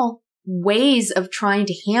all ways of trying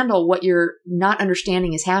to handle what you're not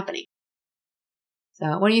understanding is happening.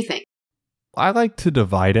 So what do you think? I like to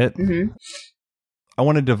divide it. Mm-hmm. I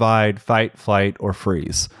want to divide fight, flight, or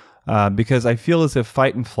freeze. Because I feel as if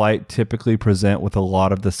fight and flight typically present with a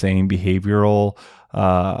lot of the same behavioral,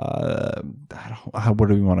 what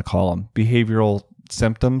do we want to call them? Behavioral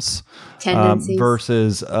symptoms, tendencies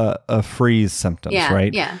versus a freeze symptoms,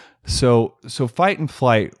 right? Yeah. So fight and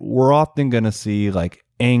flight, we're often going to see like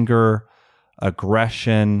anger,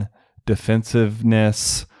 aggression,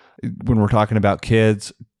 defensiveness. When we're talking about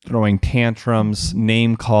kids, throwing tantrums,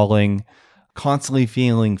 name calling, constantly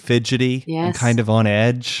feeling fidgety and kind of on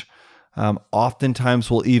edge.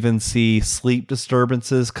 Oftentimes we'll even see sleep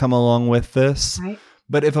disturbances come along with this. Right.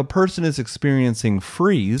 But if a person is experiencing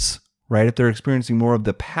freeze, right, if they're experiencing more of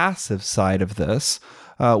the passive side of this,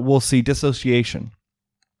 we'll see dissociation.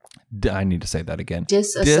 I need to say that again.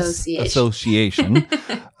 Disassociation.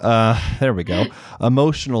 There we go.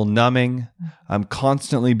 Emotional numbing. I'm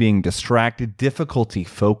constantly being distracted, difficulty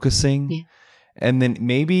focusing, and then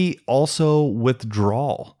maybe also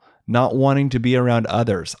withdrawal, not wanting to be around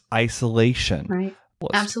others, isolation. Right.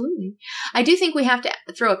 Absolutely. I do think we have to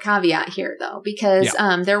throw a caveat here, though, because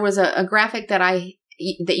there was a graphic that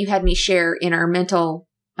you had me share in our mental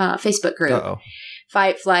Facebook group,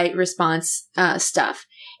 fight, flight, response stuff.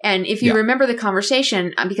 And if you remember the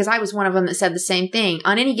conversation, because I was one of them that said the same thing,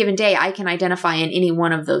 on any given day, I can identify in any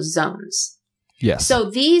one of those zones. Yes. So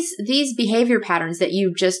these behavior patterns that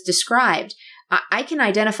you just described, I can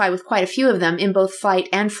identify with quite a few of them in both fight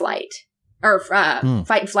and flight, or fight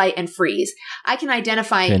and flight and freeze. I can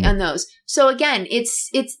identify on those. So again, it's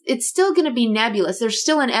still going to be nebulous. There's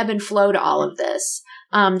still an ebb and flow to all of this.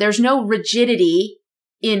 There's no rigidity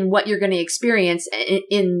in what you're going to experience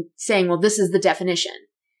in saying, well, this is the definition.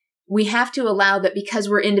 We have to allow that because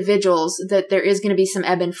we're individuals, that there is going to be some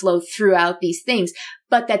ebb and flow throughout these things,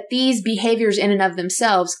 but that these behaviors in and of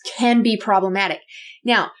themselves can be problematic.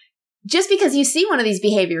 Now, just because you see one of these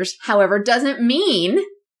behaviors, however, doesn't mean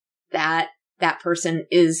that that person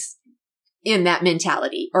is in that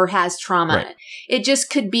mentality or has trauma. Right. It just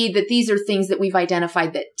could be that these are things that we've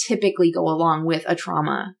identified that typically go along with a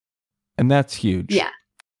trauma. And that's huge. Yeah.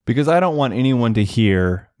 Because I don't want anyone to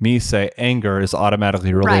hear me say anger is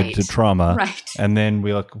automatically related to trauma. Right. And then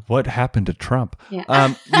we look, what happened to Trump?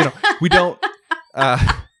 Yeah. We don't.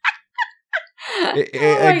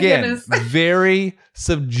 Again, very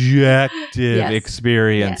subjective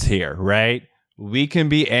experience here, right? We can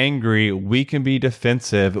be angry. We can be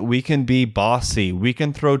defensive. We can be bossy. We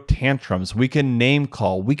can throw tantrums. We can name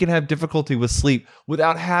call. We can have difficulty with sleep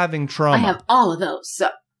without having trauma. I have all of those. So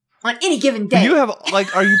on any given day. You have,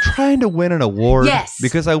 are you trying to win an award? Yes.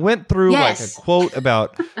 Because I went through a quote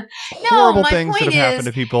about horrible things that have happened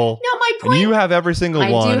to people. No, my point. And you have every single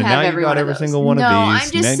one. And now you've got every single one of these. No,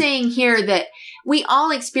 I'm just saying here that we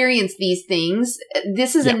all experience these things.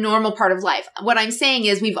 This is a normal part of life. What I'm saying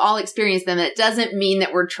is we've all experienced them. It doesn't mean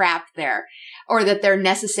that we're trapped there or that they're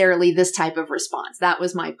necessarily this type of response. That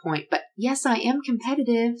was my point. But yes, I am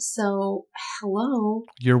competitive. So hello.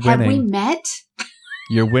 You're winning. Have we met?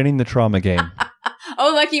 You're winning the trauma game.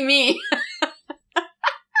 Oh, lucky me.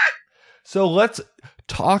 So let's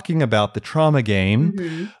talking about the trauma game.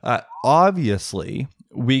 Mm-hmm. Obviously,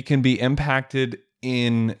 we can be impacted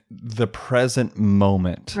in the present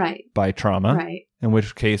moment by trauma. Right. In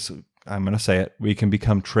which case, I'm going to say it, we can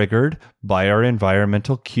become triggered by our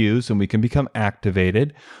environmental cues and we can become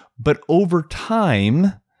activated. But over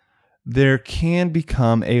time, there can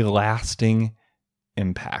become a lasting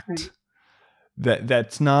impact. Right.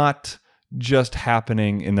 That's not just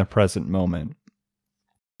happening in the present moment.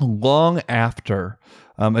 Long after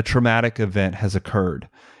a traumatic event has occurred,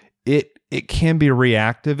 it can be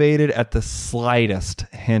reactivated at the slightest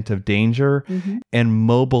hint of danger and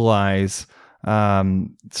mobilize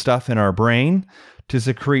stuff in our brain to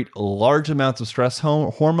secrete large amounts of stress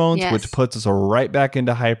hormones, which puts us right back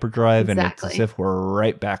into hyperdrive, and it's as if we're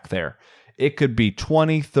right back there. It could be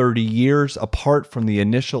 20, 30 years apart from the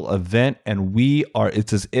initial event, and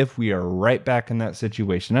it's as if we are right back in that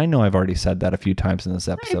situation. I know I've already said that a few times in this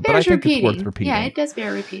episode, but I think it's worth repeating. Yeah, it does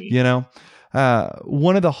bear repeating.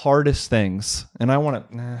 One of the hardest things, and do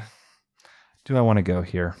I want to go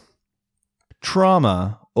here?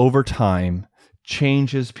 Trauma over time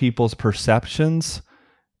changes people's perceptions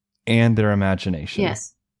and their imagination.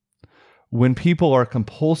 Yes. When people are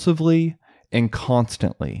compulsively and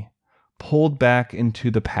constantly pulled back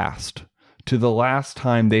into the past, to the last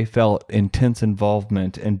time they felt intense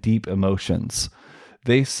involvement and deep emotions,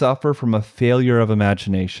 they suffer from a failure of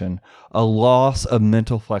imagination, a loss of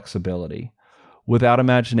mental flexibility. Without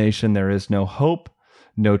imagination, there is no hope,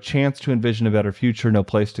 no chance to envision a better future, no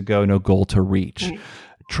place to go, no goal to reach. Right.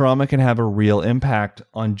 Trauma can have a real impact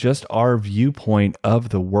on just our viewpoint of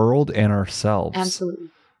the world and ourselves. Absolutely.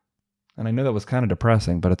 And I know that was kind of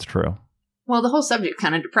depressing, but it's true. Well, the whole subject's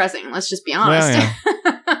kind of depressing. Let's just be honest. Yeah.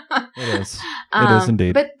 It is. It is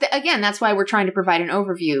indeed. But again, that's why we're trying to provide an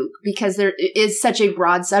overview, because there is such a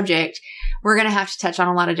broad subject. We're going to have to touch on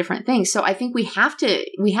a lot of different things. So I think we have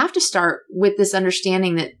to start with this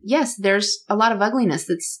understanding that, yes, there's a lot of ugliness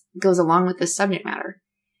that goes along with this subject matter.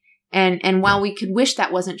 And while we could wish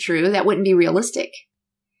that wasn't true, that wouldn't be realistic.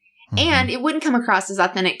 Mm-hmm. And it wouldn't come across as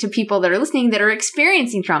authentic to people that are listening that are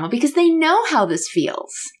experiencing trauma, because they know how this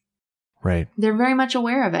feels. Right. They're very much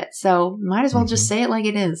aware of it. So might as well just say it like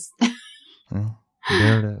it is. Well,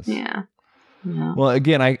 there it is. Yeah. Well,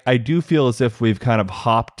 again, I do feel as if we've kind of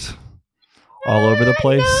hopped all over the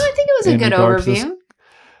place. No, I think it was a good overview.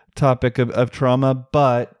 Topic of trauma,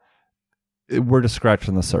 but we're just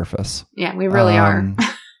scratching the surface. Yeah, we really are.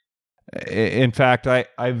 In fact,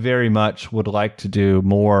 I very much would like to do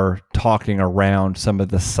more talking around some of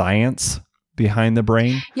the science behind the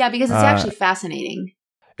brain. Yeah, because it's actually fascinating.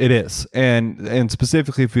 It is. And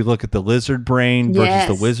specifically, if we look at the lizard brain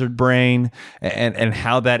versus the wizard brain and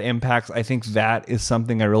how that impacts, I think that is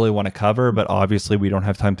something I really want to cover, but obviously we don't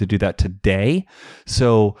have time to do that today.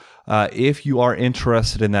 So if you are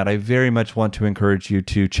interested in that, I very much want to encourage you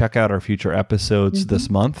to check out our future episodes this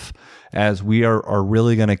month, as we are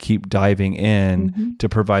really going to keep diving in to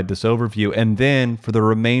provide this overview. And then for the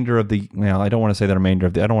remainder of the, I don't want to say the remainder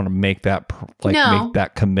of the, I don't want to make that make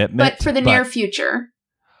that commitment. But for the near future.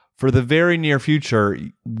 For the very near future,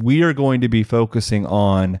 we are going to be focusing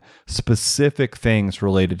on specific things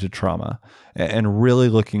related to trauma and really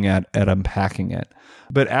looking at unpacking it.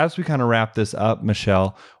 But as we kind of wrap this up,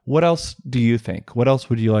 Michelle, what else do you think? What else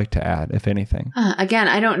would you like to add, if anything? Again,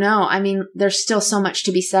 I don't know. I mean, there's still so much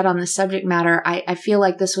to be said on this subject matter. I feel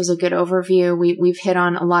like this was a good overview. We've hit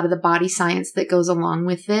on a lot of the body science that goes along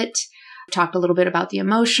with it. Talked a little bit about the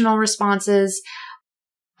emotional responses.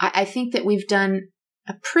 I think that we've done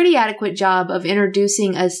a pretty adequate job of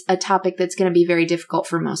introducing a topic that's going to be very difficult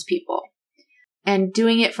for most people, and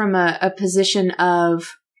doing it from a position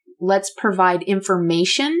of, let's provide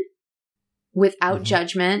information without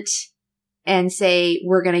judgment and say,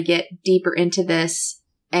 we're going to get deeper into this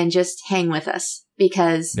and just hang with us,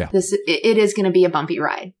 because it is going to be a bumpy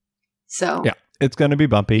ride. So yeah, it's going to be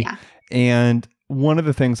bumpy. Yeah. And one of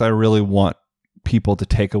the things I really want people to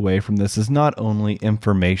take away from this is not only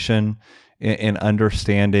information in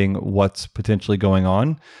understanding what's potentially going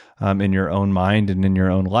on in your own mind and in your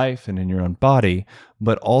own life and in your own body,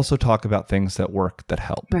 but also talk about things that work, that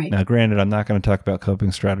help. Right. Now, granted, I'm not going to talk about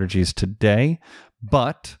coping strategies today,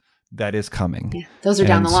 but that is coming. Yeah, those are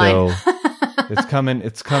down the line. So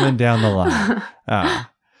it's coming down the line.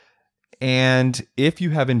 And if you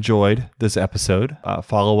have enjoyed this episode,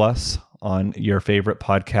 follow us on your favorite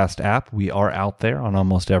podcast app. We are out there on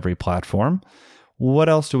almost every platform. What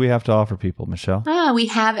else do we have to offer people, Michelle? We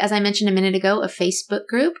have, as I mentioned a minute ago, a Facebook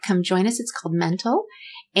group. Come join us. It's called Mental.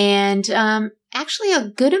 And actually a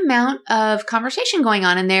good amount of conversation going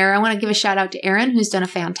on in there. I want to give a shout out to Erin, who's done a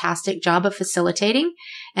fantastic job of facilitating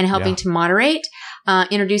and helping to moderate,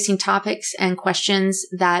 introducing topics and questions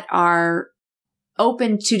that are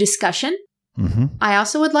open to discussion. I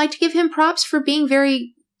also would like to give him props for being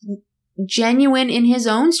very genuine in his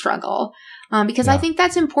own struggle. Because I think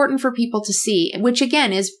that's important for people to see, which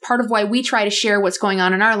again is part of why we try to share what's going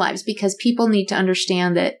on in our lives, because people need to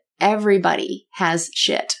understand that everybody has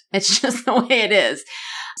shit. It's just the way it is.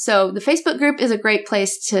 So the Facebook group is a great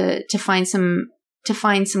place to find some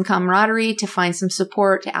camaraderie, to find some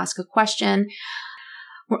support, to ask a question.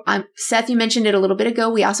 Seth, you mentioned it a little bit ago.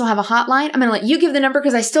 We also have a hotline. I'm going to let you give the number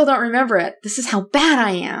because I still don't remember it. This is how bad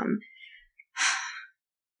I am.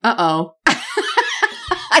 Uh-oh.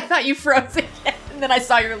 I thought you froze again, and then I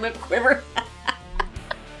saw your lip quiver.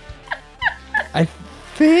 I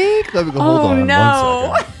think. Let me go. Hold on.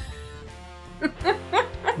 No. 1 second.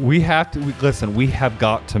 We have to listen. We have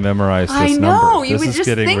got to memorize this number. I know. You this would just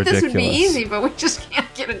think ridiculous. This would be easy, but we just can't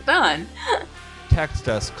get it done. Text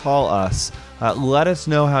us, call us, let us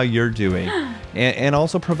know how you're doing, and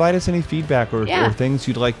also provide us any feedback or things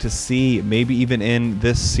you'd like to see, maybe even in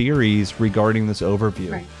this series regarding this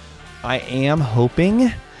overview. Right. I am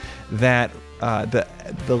hoping that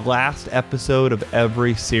the last episode of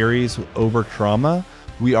every series over trauma,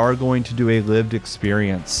 we are going to do a lived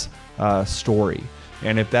experience story.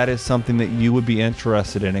 And if that is something that you would be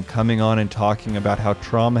interested in and coming on and talking about how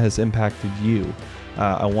trauma has impacted you,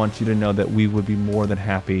 I want you to know that we would be more than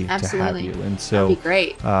happy to have you. And so that'd be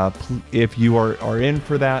great. If you are in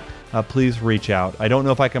for that, please reach out. I don't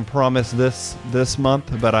know if I can promise this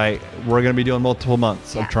month, but we're going to be doing multiple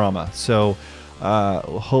months of trauma. So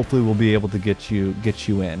hopefully we'll be able to get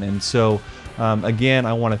you in. And so again,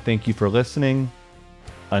 I want to thank you for listening.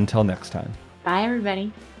 Until next time. Bye,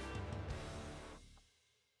 everybody.